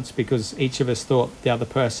silence because each of us thought the other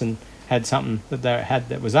person had something that they had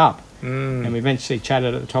that was up. And we eventually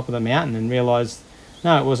chatted at the top of the mountain and realised,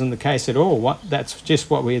 no, it wasn't the case at all. That's just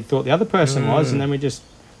what we had thought the other person was, and then we just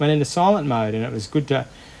went into silent mode, and it was good to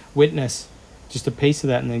witness just a piece of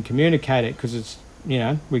that and then communicate it, because it's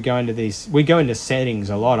we go into settings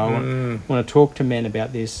a lot. I want to talk to men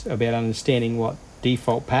about this, about understanding what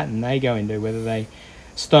default pattern they go into, whether they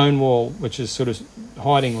stonewall, which is sort of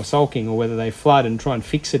hiding or sulking, or whether they flood and try and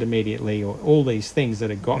fix it immediately, or all these things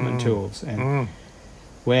that are Gottman tools. And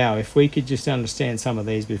wow, if we could just understand some of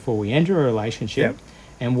these before we enter a relationship,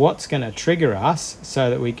 and what's going to trigger us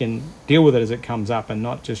so that we can deal with it as it comes up and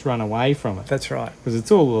not just run away from it. That's right. Because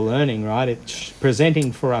it's all the learning, right? It's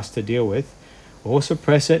presenting for us to deal with, or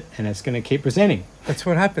suppress it, and it's going to keep presenting. That's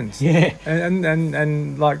what happens. Yeah.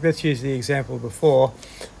 And like, let's use the example before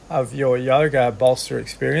of your yoga bolster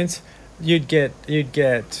experience. You'd get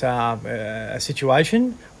a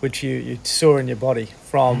situation which you saw in your body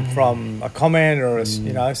from a comment or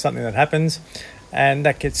something that happens, and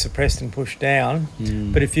that gets suppressed and pushed down.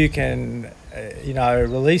 But if you can,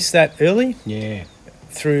 release that early,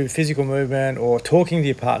 through physical movement or talking to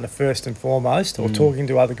your partner first and foremost, or talking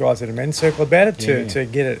to other guys at a men's circle about it to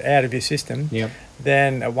get it out of your system,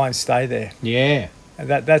 then it won't stay there. Yeah. And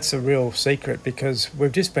that's a real secret, because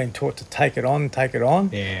we've just been taught to take it on.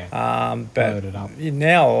 Yeah. But Load it up.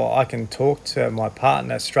 Now I can talk to my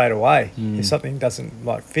partner straight away if something doesn't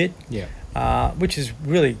fit. Yeah. Which is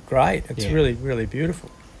really great. It's really, really beautiful.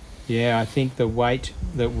 Yeah, I think the weight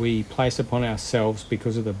that we place upon ourselves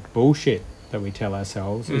because of the bullshit that we tell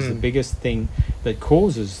ourselves is the biggest thing that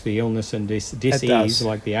causes the illness and dis-ease,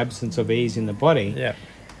 like the absence of ease in the body.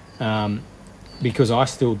 Yeah. Because I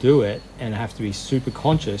still do it, and I have to be super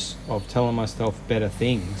conscious of telling myself better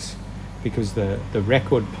things, because the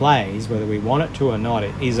record plays, whether we want it to or not,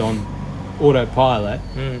 it is on autopilot.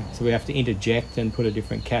 So we have to interject and put a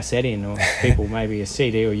different cassette in, or people maybe a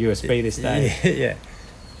CD or USB this day. Yeah.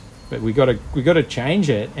 But we got to change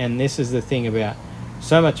it, and this is the thing about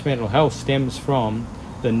so much mental health stems from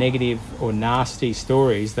the negative or nasty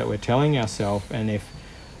stories that we're telling ourselves. And if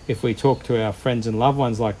if we talk to our friends and loved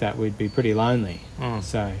ones like that, we'd be pretty lonely.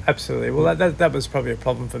 So Absolutely. Well, that was probably a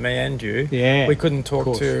problem for me and you. Yeah, we couldn't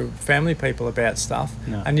talk to family people about stuff,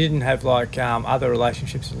 and you didn't have like other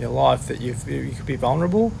relationships in your life that you could be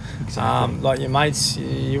vulnerable. Exactly. Like your mates,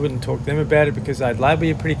 you wouldn't talk to them about it because they'd label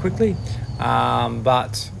you pretty quickly.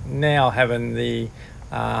 But now having the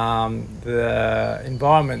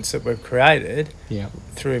environments that we've created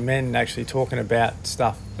through men actually talking about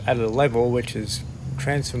stuff at a level which is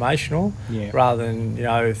transformational, rather than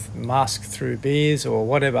masked through beers or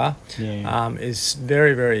whatever, is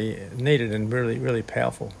very, very needed and really, really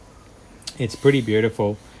powerful. It's pretty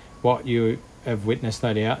beautiful what you have witnessed,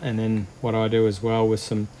 no doubt, and then what I do as well with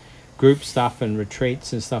some group stuff and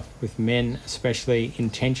retreats and stuff with men, especially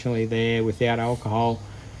intentionally there without alcohol.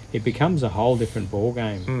 It becomes a whole different ball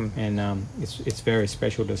game, and it's very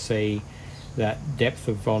special to see that depth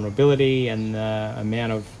of vulnerability and the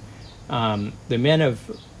amount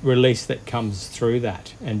of release that comes through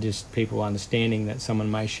that, and just people understanding that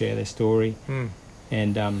someone may share their story,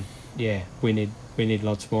 and we need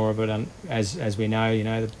lots more of it. And as we know,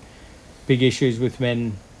 the big issues with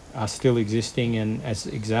men are still existing and as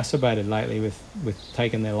exacerbated lately with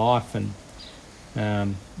taking their life, and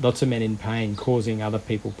lots of men in pain, causing other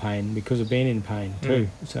people pain because of being in pain too.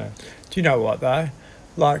 So, do you know what though?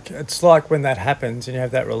 Like, it's like when that happens and you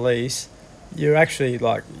have that release, you're actually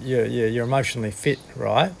like you're emotionally fit,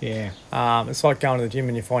 right? Yeah. It's like going to the gym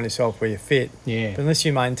and you find yourself where you're fit. Yeah. But unless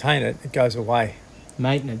you maintain it, it goes away.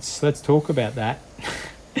 Maintenance. Let's talk about that,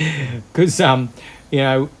 because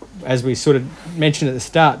as we sort of mentioned at the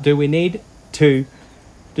start, do we need to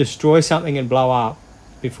destroy something and blow up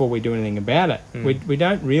before we do anything about it? We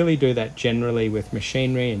don't really do that generally with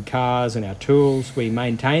machinery and cars and our tools. We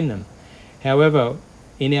maintain them. However,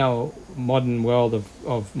 in our modern world of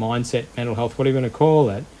mindset, mental health, whatever you want to call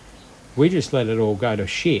it, we just let it all go to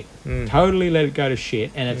shit. Totally let it go to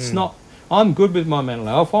shit. And it's not, I'm good with my mental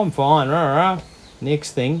health, I'm fine, rah, rah.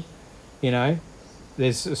 Next thing,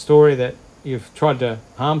 there's a story that you've tried to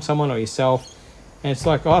harm someone or yourself, and it's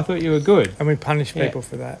like, I thought you were good. And we punish people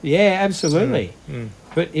for that. Yeah, absolutely.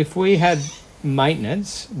 But if we had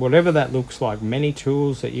maintenance, whatever that looks like, many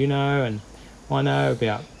tools that and I know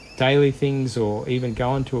about daily things, or even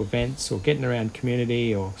going to events or getting around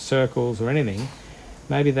community or circles or anything,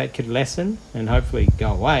 maybe that could lessen and hopefully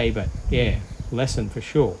go away, but lessen for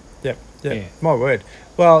sure. Yep. My word.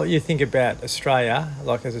 Well, you think about Australia,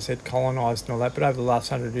 like as I said, colonised and all that, but over the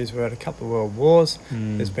last 100 years we've had a couple of world wars.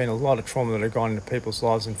 There's been a lot of trauma that have gone into people's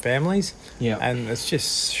lives and families, and it's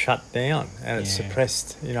just shut down and it's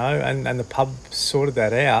suppressed, and the pub sorted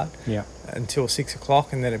that out until 6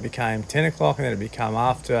 o'clock, and then it became 10 o'clock, and then it became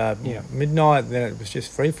after midnight, and then it was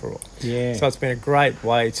just free for all. So it's been a great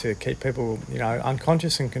way to keep people,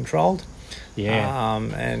 unconscious and controlled.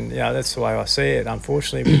 And that's the way I see it,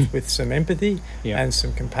 unfortunately, with some empathy and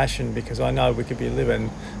some compassion, because I know we could be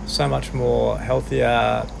living so much more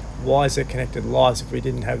healthier, wiser, connected lives if we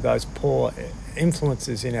didn't have those poor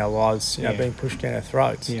influences in our lives, being pushed down our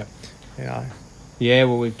throats. Well,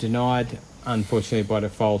 we've denied, unfortunately, by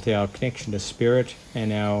default, our connection to spirit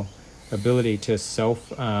and our ability to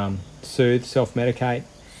self-soothe, self-medicate,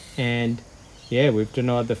 and we've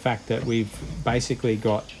denied the fact that we've basically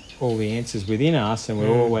got all the answers within us, and we're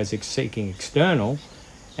always seeking external,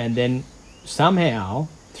 and then somehow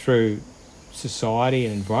through society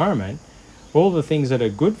and environment, all the things that are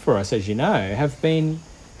good for us, as you know, have been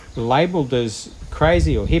labelled as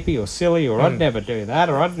crazy or hippie or silly, or I'd never do that,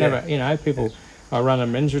 or I'd never, people. I run a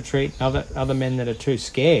men's retreat, other men that are too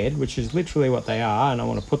scared, which is literally what they are, and I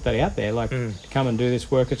want to put that out there, like, come and do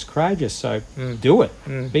this work, it's courageous, so do it,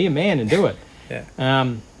 be a man and do it.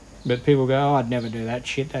 But people go, oh, I'd never do that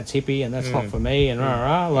shit, that's hippie, and that's not for me, and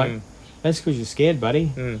that's because you're scared,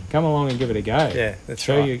 buddy. Come along and give it a go.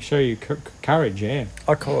 Show you courage, I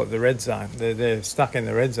call it the red zone. They're stuck in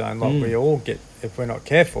the red zone, like we all get, if we're not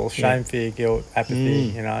careful, shame, fear, guilt,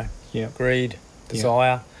 apathy, greed,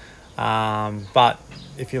 desire. But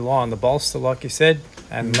if you lie on the bolster, like you said,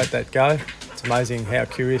 and let that go, it's amazing how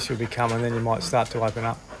curious you'll become, and then you might start to open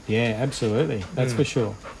up. Yeah, absolutely. That's for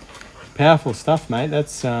sure. Powerful stuff, mate.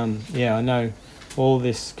 That's I know all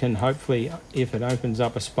this can hopefully, if it opens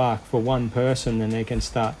up a spark for one person, then they can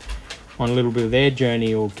start on a little bit of their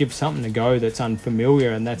journey, or give something to go that's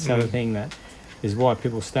unfamiliar. And that's the other thing that is why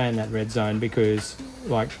people stay in that red zone, because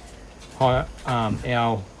our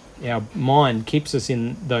mind keeps us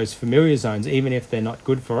in those familiar zones, even if they're not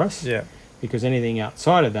good for us. Because anything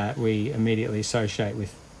outside of that we immediately associate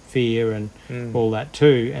with fear and all that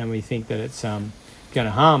too, and we think that it's going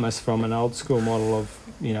to harm us from an old school model of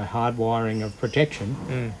hardwiring of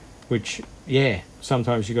protection. which,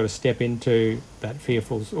 sometimes you've got to step into that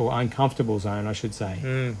fearful or uncomfortable zone, I should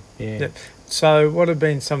say. Yep. So what have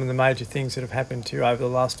been some of the major things that have happened to you over the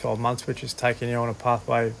last 12 months which has taken you on a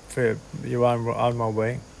pathway for your own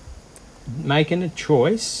well-being? Making a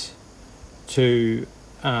choice to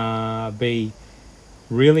be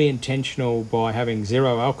really intentional by having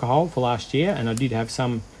zero alcohol for last year, and I did have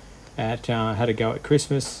some had a go at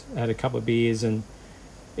Christmas, had a couple of beers, and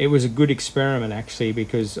it was a good experiment actually,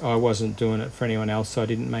 because I wasn't doing it for anyone else, so I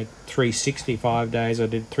didn't make 365 days, I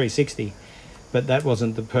did 360, but that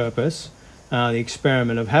wasn't the purpose. The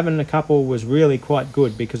experiment of having a couple was really quite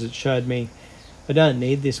good, because it showed me I don't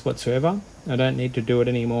need this whatsoever. I don't need to do it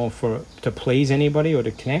anymore to please anybody or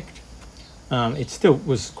to connect. It still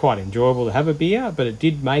was quite enjoyable to have a beer, but it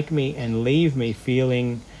did make me and leave me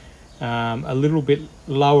feeling a little bit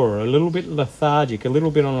lower, a little bit lethargic, a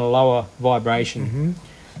little bit on a lower vibration.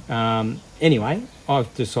 Anyway,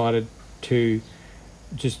 I've decided to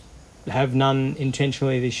just have none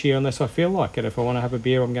intentionally this year unless I feel like it. If I want to have a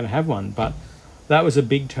beer, I'm going to have one. But that was a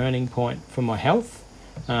big turning point for my health.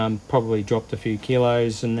 Probably dropped a few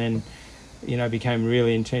kilos, and then became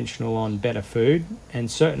really intentional on better food, and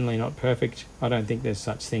certainly not perfect. I don't think there's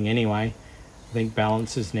such thing anyway. I think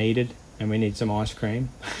balance is needed, and we need some ice cream.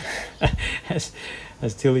 as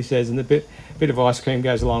Tilly says, and a bit of ice cream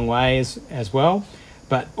goes a long way as well.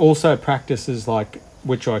 But also practices like,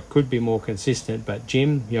 which I could be more consistent, but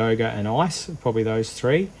gym, yoga and ice, probably those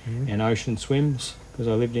three, and ocean swims, because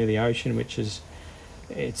I live near the ocean, which is,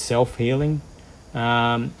 it's self-healing.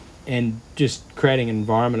 And just creating an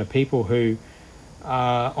environment of people who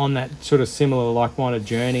are on that sort of similar like-minded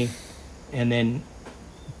journey, and then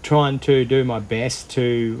trying to do my best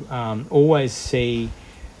to always see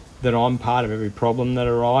that I'm part of every problem that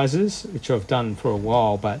arises, which I've done for a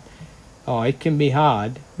while, but it can be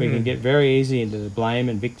hard. We can get very easy into the blame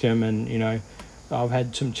and victim, and I've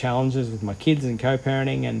had some challenges with my kids and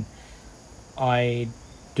co-parenting, and I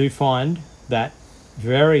do find that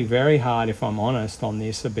very, very hard, if I'm honest on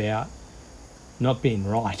this, about not being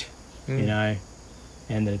right, and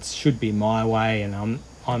that it should be my way, and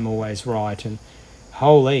I'm always right. And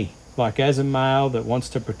holy, like, as a male that wants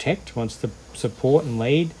to protect, wants to support and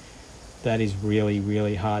lead, that is really,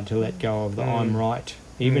 really hard to let go of the I'm right.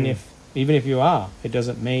 Even if you are, it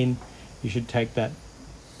doesn't mean you should take that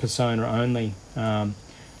persona only.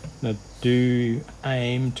 Do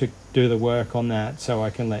aim to do the work on that so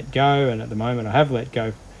I can let go, and at the moment I have let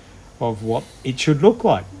go of what it should look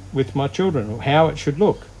like with my children, or how it should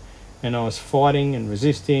look, and I was fighting and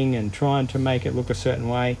resisting and trying to make it look a certain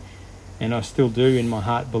way, and I still do in my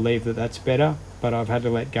heart believe that that's better, but I've had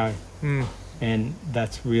to let go. And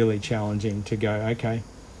that's really challenging to go, okay,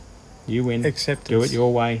 you win, acceptance, do it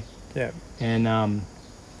your way. And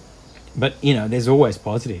but there's always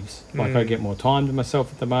positives. Like, I get more time to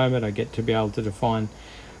myself at the moment. I get to be able to define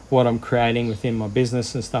what I'm creating within my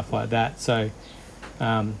business and stuff like that. So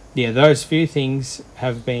those few things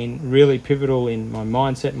have been really pivotal in my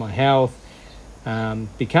mindset, my health,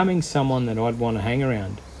 becoming someone that I'd want to hang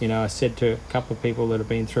around. I said to a couple of people that have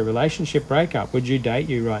been through a relationship breakup, would you date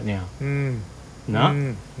you right now?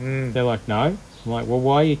 No. They're like, no. I'm like, well,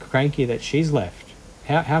 why are you cranky that she's left?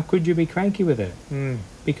 How could you be cranky with her?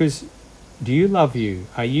 Because do you love you?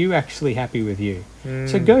 Are you actually happy with you?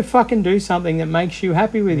 So go fucking do something that makes you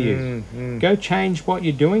happy with you. Go change what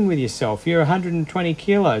you're doing with yourself. You're 120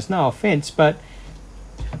 kilos. No offense, but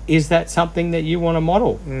is that something that you want to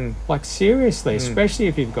model? Like, seriously, especially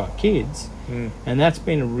if you've got kids. And that's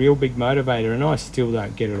been a real big motivator, and I still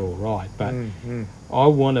don't get it all right. But I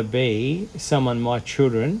want to be someone my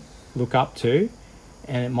children look up to,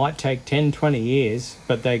 and it might take 10, 20 years,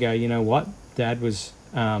 but they go, you know what? Dad was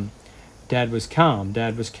calm.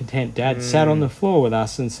 Dad was content. Dad sat on the floor with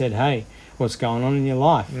us and said, hey, what's going on in your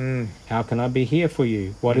life? How can I be here for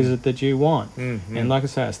you? What is it that you want? And like I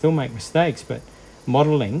say, I still make mistakes, but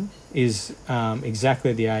modelling is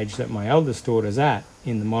exactly the age that my eldest daughter's at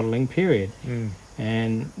in the modelling period.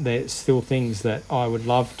 And there's still things that I would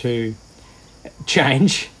love to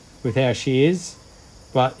change with how she is.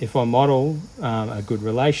 But if I model a good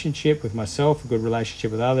relationship with myself, a good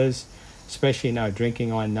relationship with others, especially no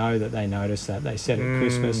drinking, I know that they notice that. They said at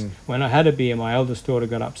Christmas, when I had a beer, my eldest daughter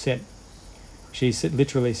got upset. She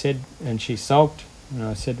literally said, and she sulked, and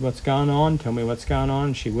I said, what's going on? Tell me what's going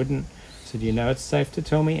on. She wouldn't. I said, it's safe to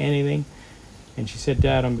tell me anything. And she said,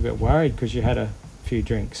 Dad, I'm a bit worried because you had a few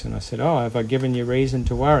drinks. And I said, have I given you reason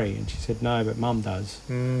to worry? And she said, no, but Mum does.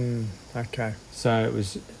 Okay. So it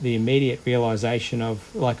was the immediate realisation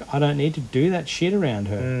of, like, I don't need to do that shit around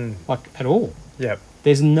her, like, at all. Yep.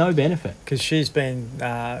 there's no benefit. Because she's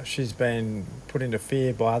been put into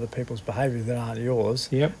fear by other people's behaviour that aren't yours.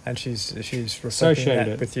 Yep. And she's reflecting Associated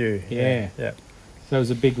that it. with you. Yeah. Yeah. So it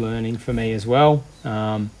was a big learning for me as well.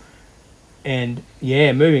 And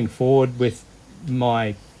yeah, moving forward with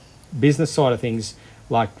my business side of things,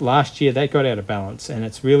 like last year, that got out of balance, and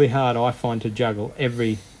it's really hard, I find, to juggle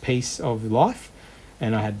every piece of life.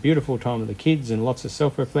 And I had beautiful time with the kids and lots of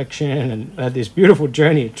self-reflection, and had this beautiful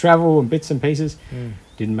journey of travel and bits and pieces.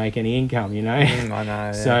 Didn't make any income, you know. I know.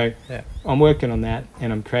 Yeah. So I'm working on that,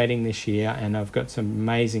 and I'm creating this year, and I've got some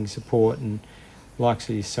amazing support and likes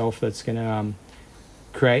of yourself that's going to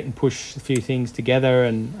create and push a few things together.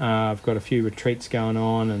 And I've got a few retreats going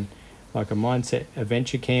on, and like a mindset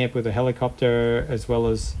adventure camp with a helicopter, as well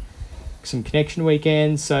as some connection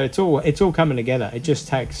weekends. So it's all coming together. It just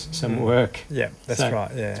takes some work. Yeah, that's So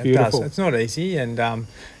right. Yeah, it's it beautiful. does. It's not easy, and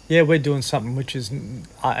we're doing something which is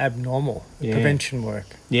abnormal. Prevention work.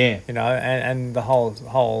 Yeah. You know, and the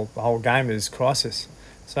whole game is crisis.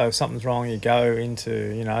 So if something's wrong, you go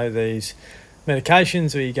into, you know, these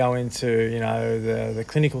medications, or you go into, you know, the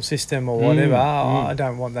clinical system or whatever. I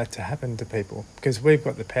don't want that to happen to people, because we've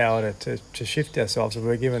got the power to shift ourselves if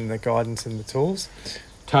we're given the guidance and the tools.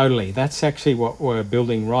 Totally. That's actually what we're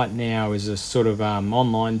building right now, is a sort of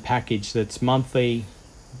online package that's monthly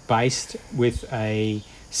based with a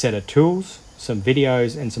set of tools, some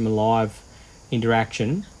videos and some live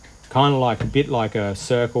interaction, kind of like a bit like a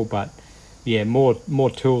circle, but yeah, more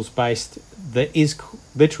tools based. That is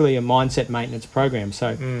literally a mindset maintenance program.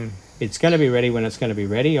 So it's going to be ready when it's going to be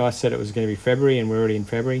ready. I said it was going to be February, and we're already in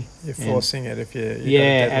February. You're forcing it if you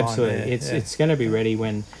yeah, absolutely. It's going to be ready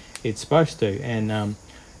when it's supposed to, and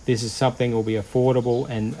this is something that will be affordable,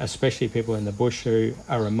 and especially people in the bush who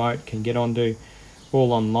are remote can get onto,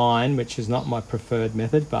 all online, which is not my preferred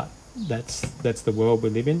method, but that's the world we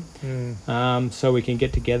live in. So we can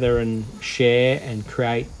get together and share and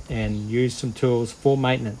create and use some tools for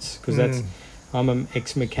maintenance, because I'm an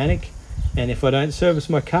ex-mechanic, and if I don't service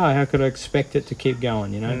my car, how could I expect it to keep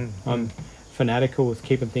going, you know? I'm fanatical with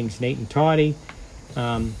keeping things neat and tidy.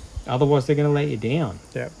 Otherwise, they're going to let you down.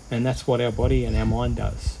 Yep. And that's what our body and our mind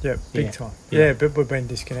does. Yep, big time. Yeah, but we've been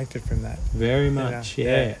disconnected from that. Very much,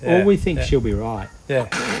 Or we think she'll be right.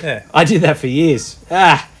 Yeah. I did that for years.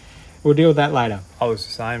 We'll deal with that later. I was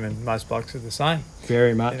the same, and most blokes are the same.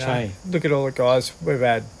 Very much, You know, hey? Look at all the guys we've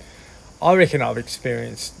had. I reckon I've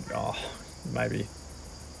experienced, maybe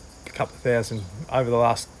a couple of thousand over the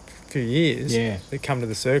last few years that come to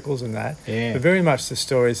the circles and that. Yeah. But very much the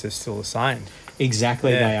stories are still the same.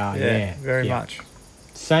 Exactly, they are, very much.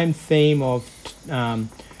 Same theme of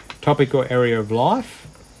topic or area of life,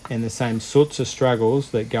 and the same sorts of struggles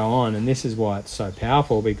that go on, and this is why it's so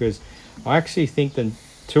powerful, because I actually think that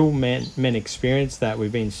till men experience that,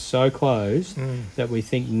 we've been so close that we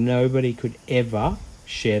think nobody could ever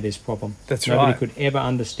share this problem. That's nobody could ever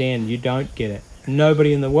understand. You don't get it.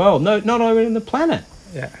 Nobody in the world, not even in the planet.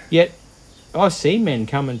 Yeah. Yet I see men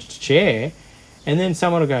come and share, and then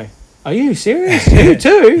someone will go, "Are you serious? You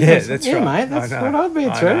too?" That's right, mate. That's what I've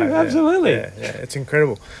been through. Absolutely. Yeah, it's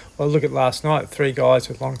incredible. Well, look at last night. 3 guys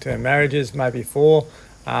with long-term marriages, maybe 4,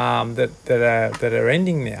 that are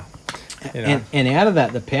ending now. You know? And out of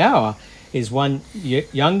that, the power is one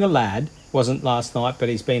younger lad, wasn't last night, but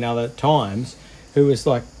he's been other times, who was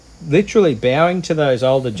like literally bowing to those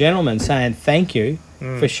older gentlemen, saying thank you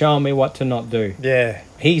for showing me what to not do. Yeah.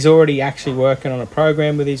 He's already actually working on a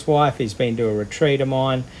program with his wife. He's been to a retreat of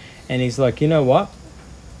mine, and he's like, you know what?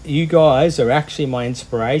 You guys are actually my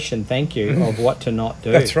inspiration. Thank you of what to not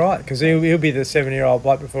do. That's right, because he'll be the 7-year-old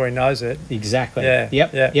bloke before he knows it. Exactly. Yeah.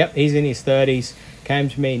 Yep. He's in his 30s. Came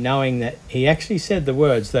to me knowing that he actually said the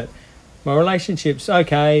words that my relationship's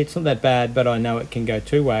okay, it's not that bad, but I know it can go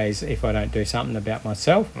 2 ways if I don't do something about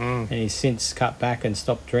myself. And he's since cut back and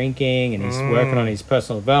stopped drinking, and he's working on his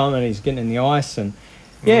personal development. He's getting in the ice, and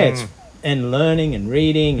it's and learning and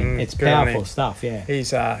reading, and it's powerful stuff. Yeah,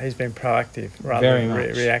 he's been proactive rather than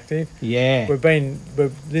reactive. Yeah,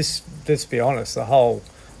 let's be honest, the whole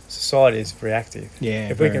society is reactive. Yeah,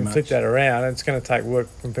 if we can flip that around, it's going to take work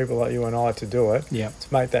from people like you and I to do it. Yeah,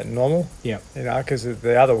 to make that normal. Yeah, you know, because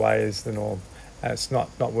the other way is the norm, and it's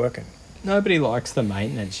not working. Nobody likes the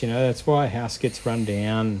maintenance. You know, that's why a house gets run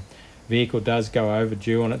down, vehicle does go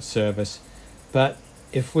overdue on its service, but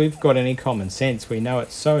if we've got any common sense, we know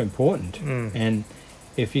it's so important. And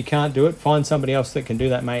if you can't do it, find somebody else that can do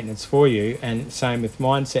that maintenance for you. And same with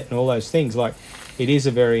mindset and all those things. Like, it is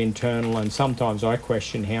a very internal, and sometimes I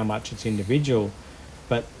question how much it's individual.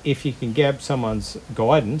 But if you can grab someone's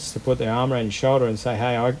guidance to put their arm around your shoulder and say,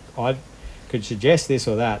 hey, I could suggest this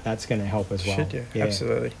or that, that's going to help as well. Should you? Yeah.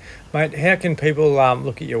 Absolutely. Mate, how can people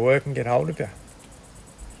look at your work and get hold of you?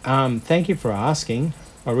 Thank you for asking.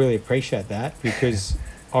 I really appreciate that, because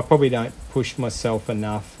I probably don't push myself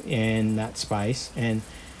enough in that space, and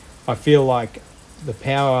I feel like the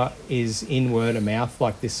power is in word of mouth,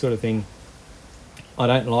 like this sort of thing. I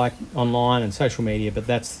don't like online and social media, but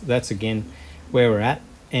that's again where we're at.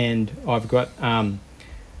 And I've got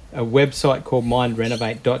a website called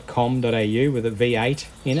mindrenovate.com.au with a V8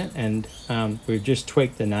 in it, and we've just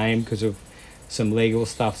tweaked the name because of some legal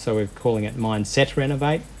stuff, so we're calling it Mindset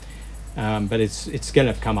Renovate. But it's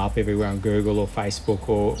going to come up everywhere on Google or Facebook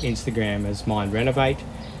or Instagram as Mind Renovate.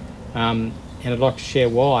 And I'd like to share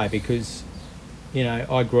why, because, you know,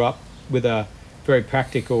 I grew up with a very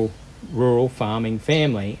practical rural farming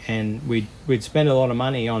family, and we'd spend a lot of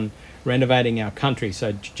money on renovating our country,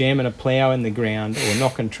 so jamming a plough in the ground or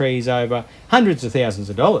knocking trees over, hundreds of thousands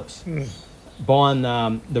of dollars. Buying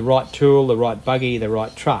the right tool, the right buggy, the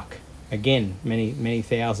right truck, again, many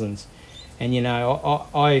thousands. And, you know,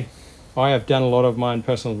 I have done a lot of my own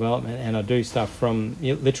personal development, and I do stuff from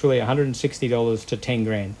literally $160 to 10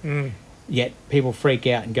 grand. Yet people freak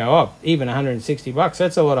out and go, oh, even $160,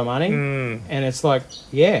 that's a lot of money. And it's like,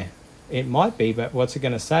 yeah, it might be, but what's it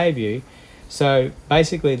going to save you? So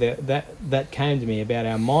basically that came to me about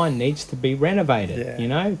our mind needs to be renovated, you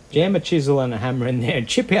know, jam a chisel and a hammer in there and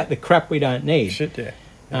chip out the crap we don't need.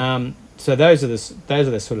 So those are the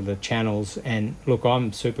sort of the channels. And look,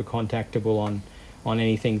 I'm super contactable on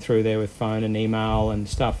anything through there with phone and email and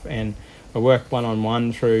stuff, and I work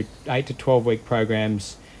one-on-one through 8 to 12 week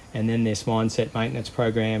programs, and then this mindset maintenance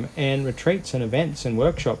program and retreats and events and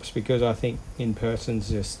workshops, because I think in person's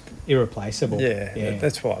just irreplaceable.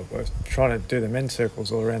 That's why we're trying to do the men's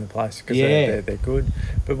circles all around the place, because they're good.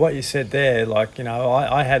 But what you said there, like, you know,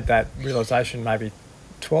 I had that realisation maybe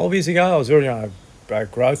 12 years ago. I was already on a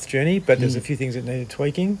growth journey, but there's a few things that needed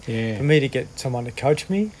tweaking. For me to get someone to coach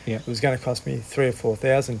me, it was going to cost me $3,000 or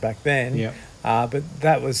 $4,000 back then. But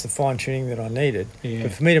that was the fine tuning that I needed.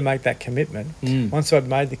 But for me to make that commitment, once I'd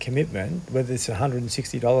made the commitment, whether it's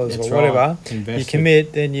 $160 or whatever, you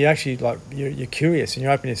commit, then you actually you're curious and you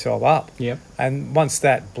open yourself up. And once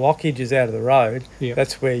that blockage is out of the road,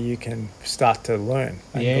 that's where you can start to learn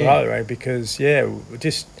and grow, right? Because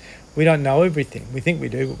we don't know everything. We think we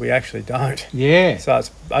do, but we actually don't. So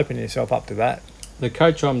it's opening yourself up to that. The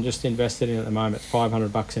coach I'm just invested in at the moment,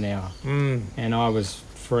 $500 an hour, and I was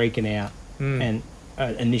freaking out. And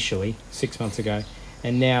initially 6 months ago,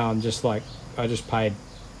 and now I'm just like, I just paid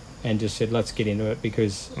and just said, let's get into it,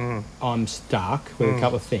 because I'm stuck with a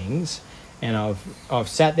couple of things, and I've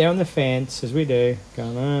sat there on the fence, as we do,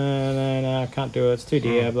 going, no, I can't do it, it's too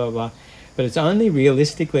dear, blah blah. But it's only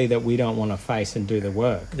realistically that we don't want to face and do the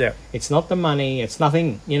work. It's not the money, it's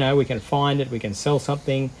nothing, you know, we can find it, we can sell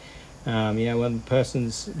something. You know, one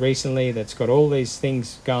person's recently that's got all these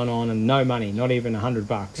things going on and no money, not even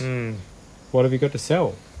 $100. What have you got to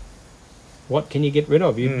sell? What can you get rid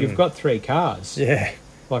of? You've got 3 cars.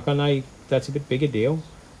 Like, I know that's a bit bigger deal,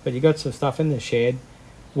 but you got some stuff in the shed.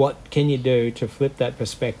 What can you do to flip that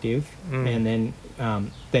perspective and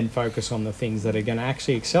then focus on the things that are going to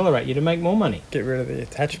actually accelerate you to make more money? Get rid of the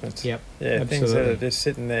attachments. Absolutely. Things that are just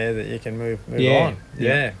sitting there that you can move on.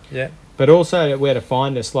 But also where to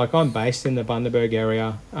find us. Like, I'm based in the Bundaberg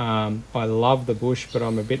area. I love the bush, but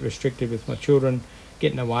I'm a bit restricted with my children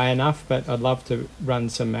getting away enough, but I'd love to run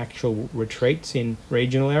some actual retreats in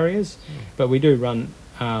regional areas. But we do run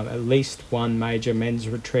at least one major men's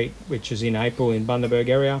retreat, which is in April in Bundaberg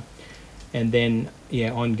area, and then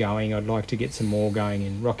ongoing I'd like to get some more going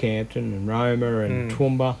in Rockhampton and Roma and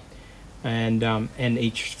Toowoomba, and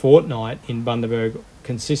each fortnight in Bundaberg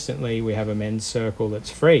consistently we have a men's circle that's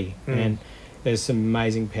free, and there's some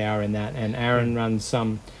amazing power in that. And Aaron runs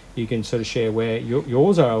some. You can sort of share where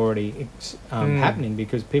yours are already happening,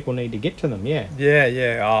 because people need to get to them.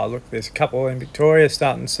 Oh, look, there's a couple in Victoria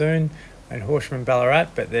starting soon, and Horsham, Ballarat,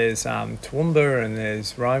 but there's Toowoomba, and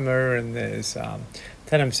there's Roma, and there's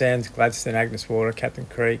Tatham Sands, Gladstone, Agnes Water, Captain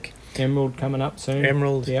Creek. Emerald coming up soon.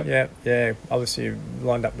 Emerald, yeah. Obviously, you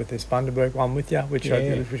lined up with this Bundaberg one with you, which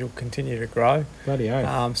will continue to grow. Bloody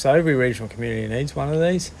oath. So every regional community needs one of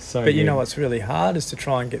these. But you know what's really hard is to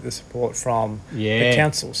try and get the support from the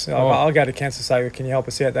councils. I'll go to council and say, can you help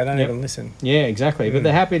us out? They don't even listen. Yeah, exactly. But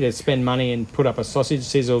they're happy to spend money and put up a sausage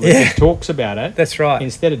sizzle that just talks about it. That's right.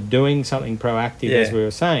 Instead of doing something proactive, as we were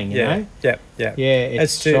saying, you know? Yeah,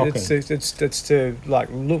 it's shocking. It's to like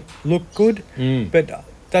look good, but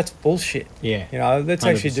that's bullshit. Yeah. You know, let's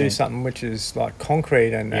actually do 100%. something which is like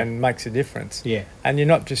concrete and makes a difference. Yeah. And you're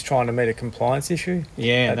not just trying to meet a compliance issue.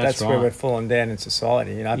 Yeah, That's right. where we're falling down in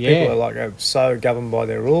society. You know, Yeah. people are like so governed by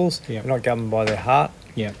their rules, Yeah. they're not governed by their heart.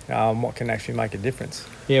 Yeah. What can actually make a difference?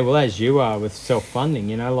 Yeah, well, as you are with self-funding,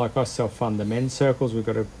 you know, like I self-fund the men's circles. We've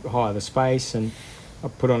got to hire the space, and I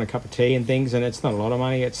put on a cup of tea and things, and it's not a lot of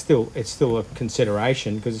money. It's still a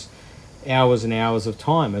consideration because hours and hours of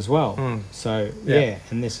time as well. So yeah,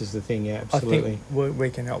 and this is the thing. Yeah, absolutely. I think we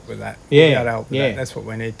can help with that. Yeah, We'll be able to help with yeah. that. That's what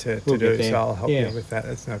we need to We'll do. get there. So I'll help Yeah. you with that.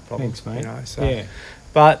 That's no problem. Thanks, mate. You know, so. Yeah,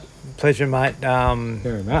 But pleasure, mate.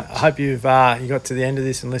 very much. I hope you got to the end of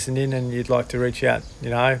this and listened in, and you'd like to reach out, you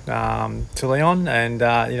know, to Leon, and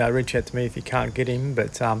you know, reach out to me if you can't get him.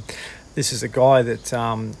 But this is a guy that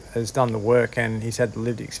has done the work, and he's had the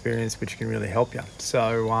lived experience, which can really help you.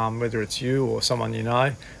 So whether it's you or someone you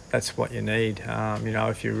know, that's what you need. You know,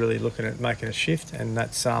 if you're really looking at making a shift, and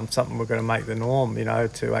that's something we're going to make the norm. You know,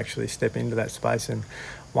 to actually step into that space and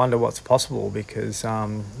wonder what's possible, because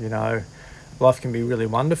you know, life can be really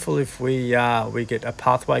wonderful if we get a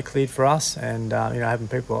pathway cleared for us, and you know, having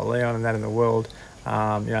people like Leon and that in the world, you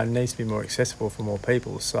know, needs to be more accessible for more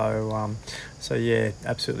people. So yeah,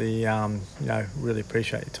 absolutely. You know, really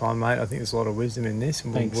appreciate your time, mate. I think there's a lot of wisdom in this,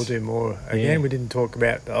 and we'll do more again. Yeah. We didn't talk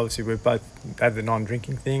about, obviously we've both had the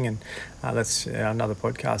non-drinking thing, and that's another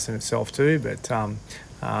podcast in itself too. But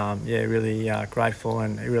yeah, really grateful,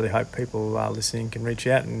 and I really hope people listening can reach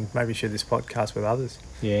out and maybe share this podcast with others.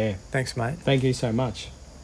 Yeah. Thanks, mate. Thank you so much.